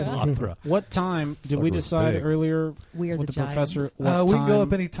that what you said? Mothra. What time did Sucker we was decide big. earlier We are with the the professor? giants. What We can go time-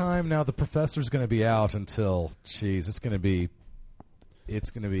 up any time now. The professor's going to be out until, it's going to be.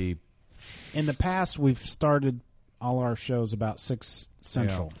 In the past, we've started all our shows about 6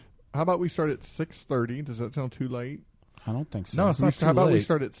 Central. How about we start at 6:30? Does that sound too late? I don't think so. No, it's not too How about we late.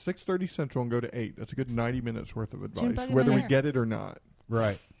 start at 6:30 Central and go to 8? That's a good 90 minutes worth of June advice, bug in whether the we hair. get it or not.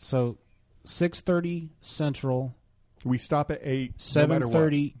 Right. So, 6:30 Central, We stop at 8. no matter what.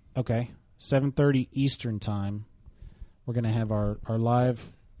 7:30. Okay, 7:30 Eastern time. We're going to have our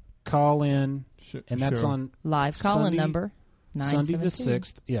live call in, and that's show. on Live call-in Sunday- number Sunday the 972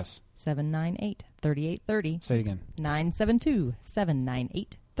 6th. Yes. 798-3830. Say it again. 972-798-3830.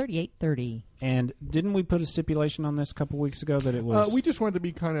 3830. And didn't we put a stipulation on this a couple weeks ago that it was... we just wanted to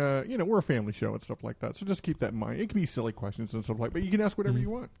be kind of, we're a family show and stuff like that. So just keep that in mind. It can be silly questions and stuff like that, but you can ask whatever you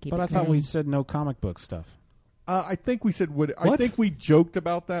want. But I thought we said no comic book stuff. I think we said I think we joked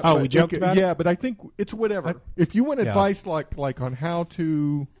about that. Oh, we joked about it? Yeah, but I think it's whatever. If you want advice like on how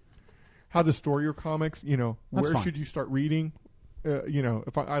to store your comics, where fine. should you start reading?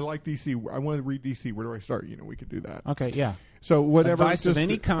 If I like DC, I want to read DC. Where do I start? We could do that. Okay, yeah. So whatever Advice of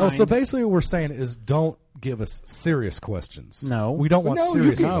any kind. Oh, so basically what we're saying is don't give us serious questions. No. We don't want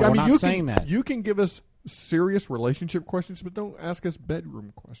serious No, we're not saying that. You can give us serious relationship questions, but don't ask us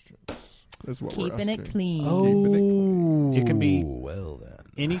bedroom questions. That's what we're Keeping asking. it clean. Oh, It can be well then.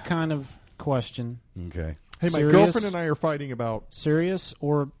 any kind of question. Okay. Hey, my Serious- girlfriend and I are fighting about Serious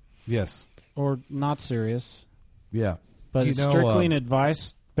or Yes. not serious. Yeah. But You it's know, strictly an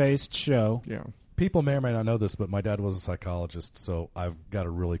advice-based show. Yeah. People may or may not know this, but my dad was a psychologist, so I've got a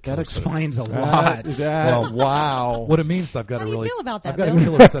really That killer set of- explains a lot. Wow. What it means is I've got How a do you really feel about that, I've got Bill? a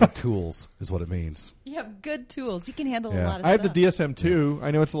killer set of tools is what it means. You have good tools. You can handle a Yeah. lot of I have stuff. the DSM-2. I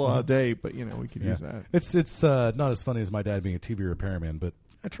know it's a lot of day, but we could use that. It's not as funny as my dad being a TV repairman, but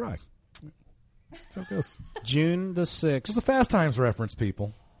I try. That's how it goes. June the 6th. It's a Fast Times reference,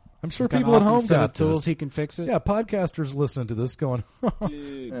 people. I'm sure He's got people an at awesome home set got of tools this. he can fix it. Yeah, podcasters listening to this going,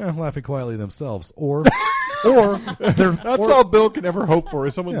 laughing quietly themselves, or they're That's all Bill can ever hope for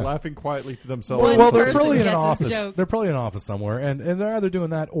is someone laughing quietly to themselves. One well, they're person probably in an gets his office. joke. They're probably in an office somewhere, and they're either doing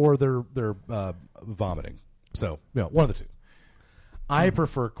that or they're vomiting. So, one of the two. I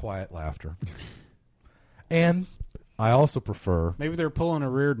prefer quiet laughter, and I also prefer. Maybe they're pulling a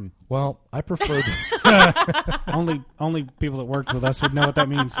Reardon. Well, I prefer. Only people that worked with us would know what that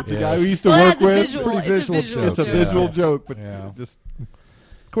means. It's a guy we used to Well, work that's a with. visual- Pretty it's a visual visual joke. It's a joke. visual joke, but Yeah. just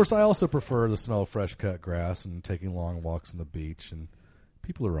Of course, I also prefer the smell of fresh cut grass and taking long walks on the beach, and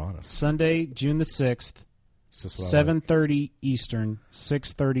people are honest. Sunday, June the 6th, It's just what I like. 7:30 Eastern,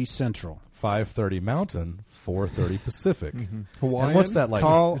 6:30 Central. 5:30 Mountain, 4:30 Pacific. Hawaiian. And what's that like?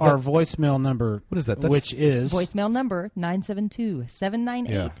 Call Is our that- voicemail number. What is that? That's- Which is Voicemail number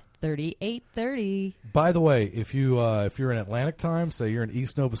 972-798-3830. By the way, if you're in Atlantic time, say you're in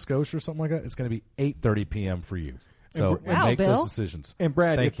East Nova Scotia or something like that, it's going to be 8:30 p.m. for you. So And Wow, make Bill. those decisions. And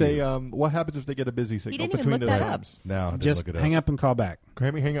Brad, Thank if they you. what happens if they get a busy signal didn't even between look those that up. times? No, I didn't just look it hang up. up and call back.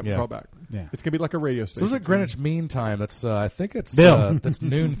 Hang up Yeah. and call back. Yeah. It's gonna be like a radio So station. is it Greenwich Mean Time? That's I think it's Bill. that's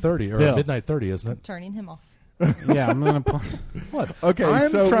noon 30 or Bill. midnight 30, isn't it? Turning him off. Yeah, I'm going to. What? Okay, I'm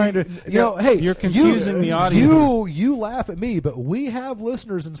so trying to. Hey, You're confusing the audience. You laugh at me, but we have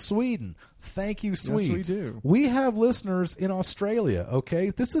listeners in Sweden. Thank you, Swedes. we do. We have listeners in Australia. Okay,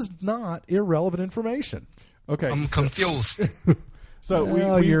 this is not irrelevant information. Okay, I'm confused. so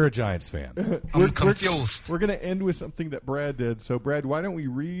Well, you're a Giants fan. I'm confused. We're going to end with something that Brad did. So, Brad, why don't we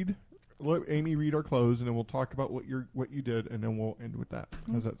let Amy read our close, and then we'll talk about what you did, and then we'll end with that.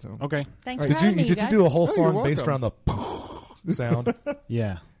 How's that sound? Okay. Thanks All for right. having me, Did you guys. do a whole Oh, you're song based around welcome. the sound?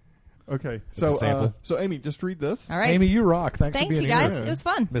 Yeah. Okay, It's a sample. so Amy, just read this. All right. Amy, you rock. Thanks for Thanks, being you guys. here. It was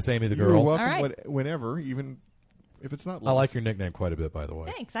fun. Miss Amy the You're girl. welcome. All right. Whenever, even if it's not. I live. like your nickname quite a bit, by the way.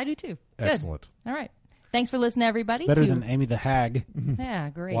 Thanks. I do too. Good. Excellent. All right. Thanks for listening, everybody. Better to- than Amy the Hag. Yeah,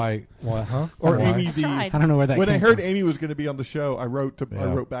 great. Why? Huh? Or Why? Amy the. Tried. I don't know where that When came I heard from. Amy was going to be on the show, I wrote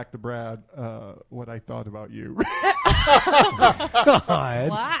Yeah. back to Brad what I thought about you. God.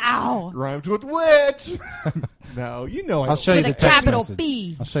 Wow. Rhymes with witch. No, you know I I'll don't- show you With the a text capital message.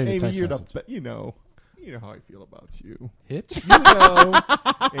 B. I'll show you the Amy, text you're message. you know how I feel about you. Hitch? You know,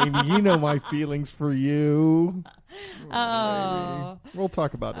 Amy, you know my feelings for you. Oh. We'll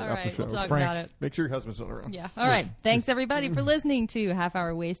talk about it All after right, the show. we'll talk Frank. about it. Make sure your husband's still around. Yeah. All right. Thanks everybody for listening to Half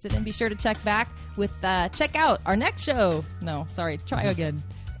Hour Wasted, and be sure to check back with check out our next show. No, sorry. Try again.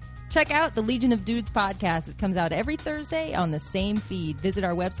 Check out the Legion of Dudes podcast. It comes out every Thursday on the same feed. Visit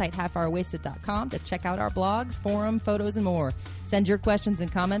our website, halfhourwasted.com, to check out our blogs, forum, photos, and more. Send your questions and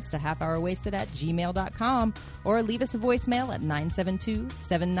comments to halfhourwasted@gmail.com or leave us a voicemail at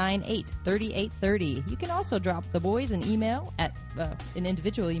 972-798-3830. You can also drop the boys an email at an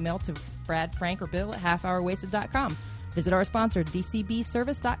individual email to Brad, Frank, or Bill at halfhourwasted.com. Visit our sponsor,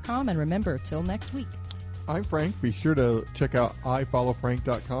 dcbservice.com, and remember, till next week. I'm Frank. Be sure to check out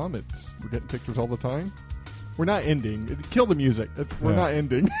ifollowfrank.com. We're getting pictures all the time. We're not ending. Kill the music. We're Yeah. not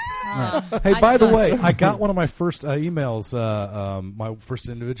ending. Hey, by the way, I got one of my first emails, my first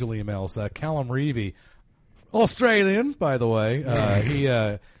individual emails. Callum Reevey, Australian, by the way.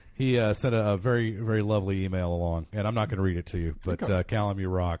 He sent a very, very lovely email along, and I'm not going to read it to you, but Callum, you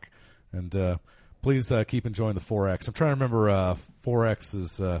rock. And please keep enjoying the 4X. I'm trying to remember 4X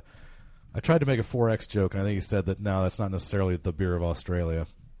is... I tried to make a 4X joke, and I think he said that, no, that's not necessarily the beer of Australia.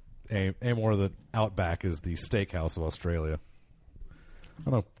 more than Outback is the steakhouse of Australia. I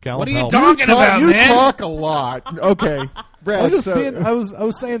don't know. Callum, What are you help. talking about, you man? talk a lot. Okay, Brad. I was just so- being. I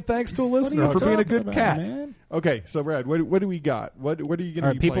was saying thanks to a listener for being a good About, cat. man? Okay, so Brad, what do we got? What are you going to All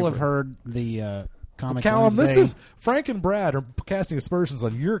right, be people playing have for? heard the So Comic Callum, Wednesday. this is Frank and Brad are casting aspersions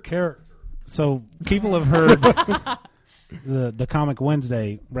on your character. So people have heard the Comic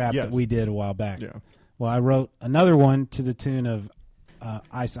Wednesday rap Yes. that we did a while back. Yeah. Well, I wrote another one to the tune of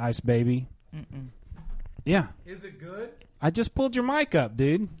Ice Ice Baby. Yeah. Is it good? I just pulled your mic up,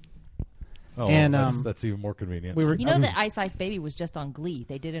 dude. Oh, And, that's even more convenient. We were, You know that Ice Ice Baby was just on Glee.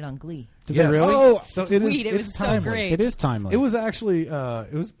 They did it on Glee. Did Yes. they really? Oh, so Sweet, it is. it It's was so timely. great. It is timely. It was actually.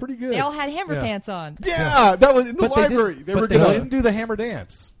 It was pretty good. They all had hammer Yeah. pants on. Yeah, that was in the But they library. didn't, They but were they gonna. didn't do the hammer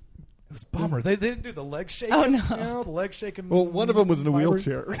dance. It was a bummer. They didn't do the leg shaking. Oh, no. You know, the leg shaking. Well, one of them was in a library.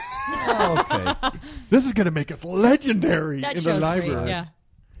 wheelchair. Oh, okay. This is going to make us legendary That in the show's library. great. Yeah.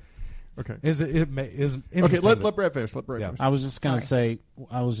 Okay. Is it? Is Okay. interesting Let that- Brad finish. Let Brad Yeah. finish. I was just gonna say,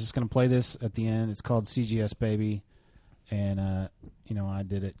 I was just gonna play this at the end. It's called CGS Baby, and I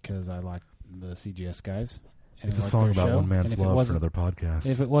did it because I like the CGS guys. And It's I a like song their about show. one man's And if it love for wasn't- another podcast.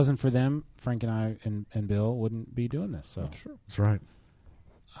 If it wasn't for them, Frank and I and Bill wouldn't be doing this. So That's right.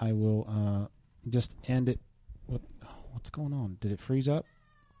 I will just end it. What's going on? Did it freeze up?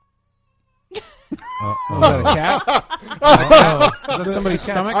 Is that a cat? Is that somebody's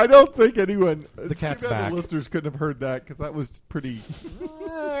stomach? I don't think anyone. The cat's too bad back. The listeners couldn't have heard that because that was pretty.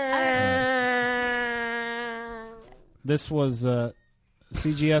 This was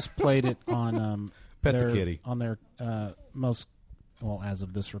CGS played it on Pet the their, kitty. on their most as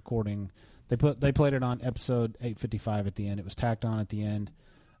of this recording. They played it on episode 855 at the end. It was tacked on at the end,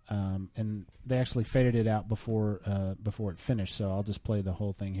 and they actually faded it out before it finished. So I'll just play the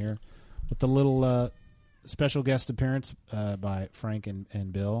whole thing here with the little special guest appearance by Frank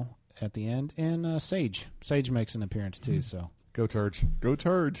and Bill at the end, and Sage. Sage makes an appearance too. So Go Turge. Go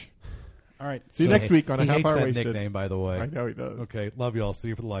Turge. all right. See you So- next week on a He half hates hour that wasted. nickname, by the way. I know he does. Okay, love you all. See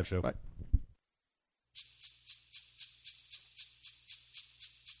you for the live show. Bye.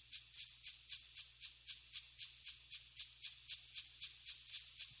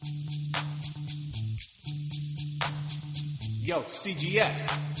 Yo,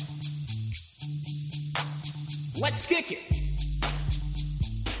 CGS. Let's kick it.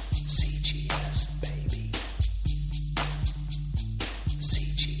 CGS, baby.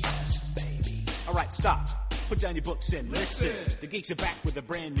 CGS, baby. All right, stop. Put down your books and listen. The geeks are back with a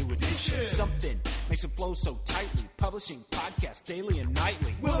brand new edition. Something makes them flow so tightly. Publishing podcasts daily and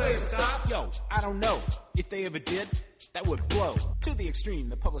nightly. Will they stop? Yo, I don't know. If they ever did, that would blow. To the extreme,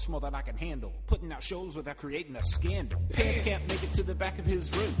 they publish more than I can handle. Putting out shows without creating a scandal. Pants can't make it to the back of his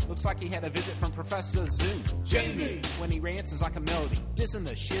room. Looks like he had a visit from Professor Zoom. Jamie, when he rants, is like a melody. Dissing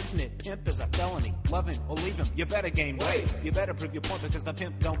the shiznit pimp is a felony. Love him or leave him, you better gain weight. You better prove your point because the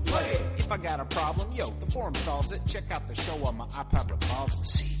pimp don't play. If I got a problem, yo, the forum solves it. Check out the show on my iPod revolves it.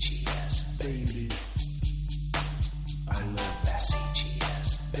 CGS, baby. I love that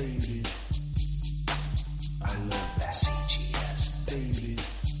CGS, baby. I love that CGS, baby.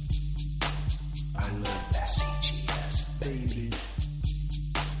 I love that CGS, baby.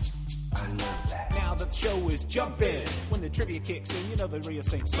 I love that. Now the show is jumping. When the trivia kicks in, you know the real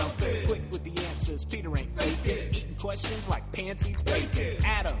saying something. Quick with the answers, Peter ain't faking. Eating questions like pants eats bacon.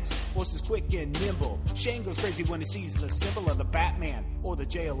 Adams, voice is quick and nimble. Shane goes crazy when he sees the symbol of the Batman or the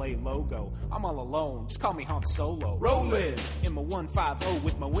JLA logo. I'm all alone, just call me Han Solo. Rolling in my 150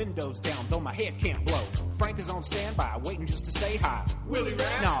 with my windows down, though my head can't blow. Frank is on standby, waiting just to say hi. Willie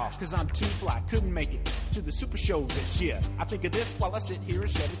Rap? Nah, cause I'm too fly, couldn't make it to the Super Show this year. I think of this while I sit here and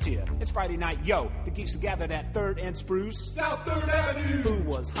shed a tear. It's Friday night, yo, the geeks are gathered at 3rd and Spruce. South 3rd Avenue! Food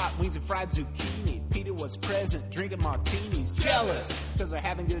was hot wings and fried zucchini. Peter was present, drinking martinis. Jealous, cause they're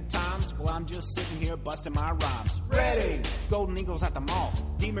having good times. Well, I'm just sitting here busting my rhymes. Ready! Golden Eagles at the mall.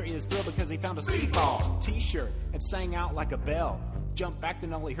 Deemer is thrilled because he found a speedball t-shirt and sang out like a bell. Jumped back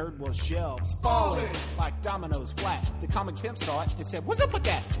and all he heard was shelves falling like dominoes flat. The comic pimp saw it and said, what's up with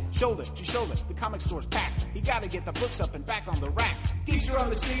that? Shoulder to shoulder, the comic store's packed. He gotta get the books up and back on the rack. Geeks are on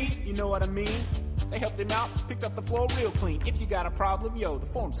the scene, you know what I mean? They helped him out, picked up the floor real clean. If you got a problem, yo, the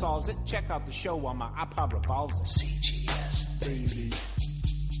forum solves it. Check out the show on my iPod revolves it. CGS, baby.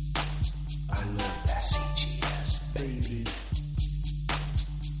 I love that CGS, baby.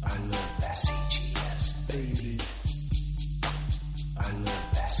 I love that CGS, baby. I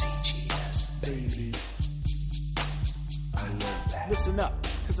love that CGS, baby. I love that. Listen up.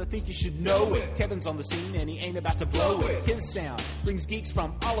 cause I think you should know it. Kevin's on the scene and he ain't about to blow it. His sound brings geeks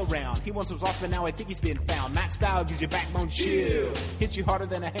from all around. He once was lost, but now I think he's been found. Matt Style gives you backbone chill, hits you harder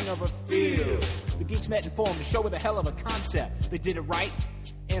than a hangover feels. The geeks met and formed a show with a hell of a concept. They did it right,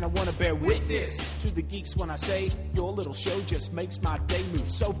 and I want to bear witness to the geeks when I say your little show just makes my day move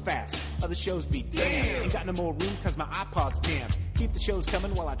so fast. Other shows be damned. Ain't got no more room cause my iPod's jammed. Keep the shows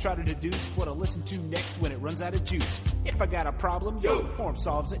coming while I try to deduce what I'll listen to next when it runs out of juice. If I got a problem, yo, the forum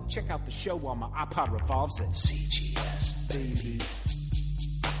solves it. Check out the show while my iPod revolves it. CGS, baby.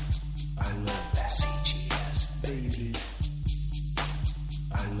 I love that CGS, baby.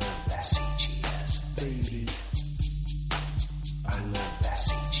 I love that CGS, baby. I love that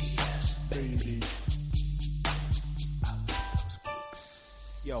CGS, baby. I love those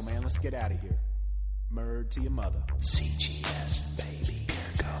geeks. Yo, man, let's get out of here. Murd to your mother. CGS, baby.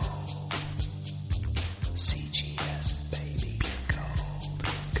 Here go. CGS, baby. Here go.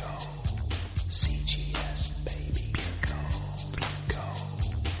 Go. CGS, baby. Here go. Go.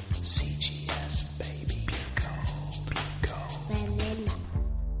 CGS, baby. Here go. Go. Vanilla.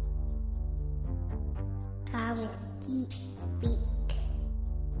 Power geek speak.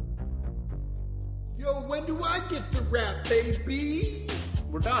 Yo, when do I get to rap, baby?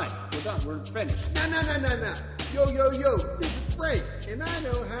 We're done. We're finished. No. Yo. This is Frank, and I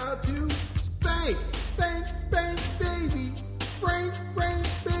know how to spank, baby. Frank,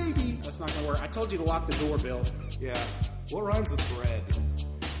 baby. That's not gonna work. I told you to lock the door, Bill. Yeah. What rhymes with bread?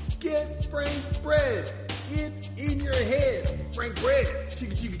 Get Frank bread. It's in your head. Frank bread.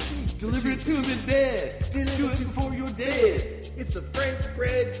 Chicka. Deliver it to him in bed. Do it before you're dead. It's a Frank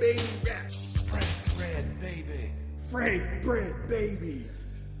bread, baby rap. Frank bread, baby. Frank bread, baby.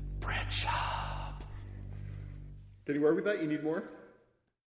 Bread shop. Did he work with that? You need more?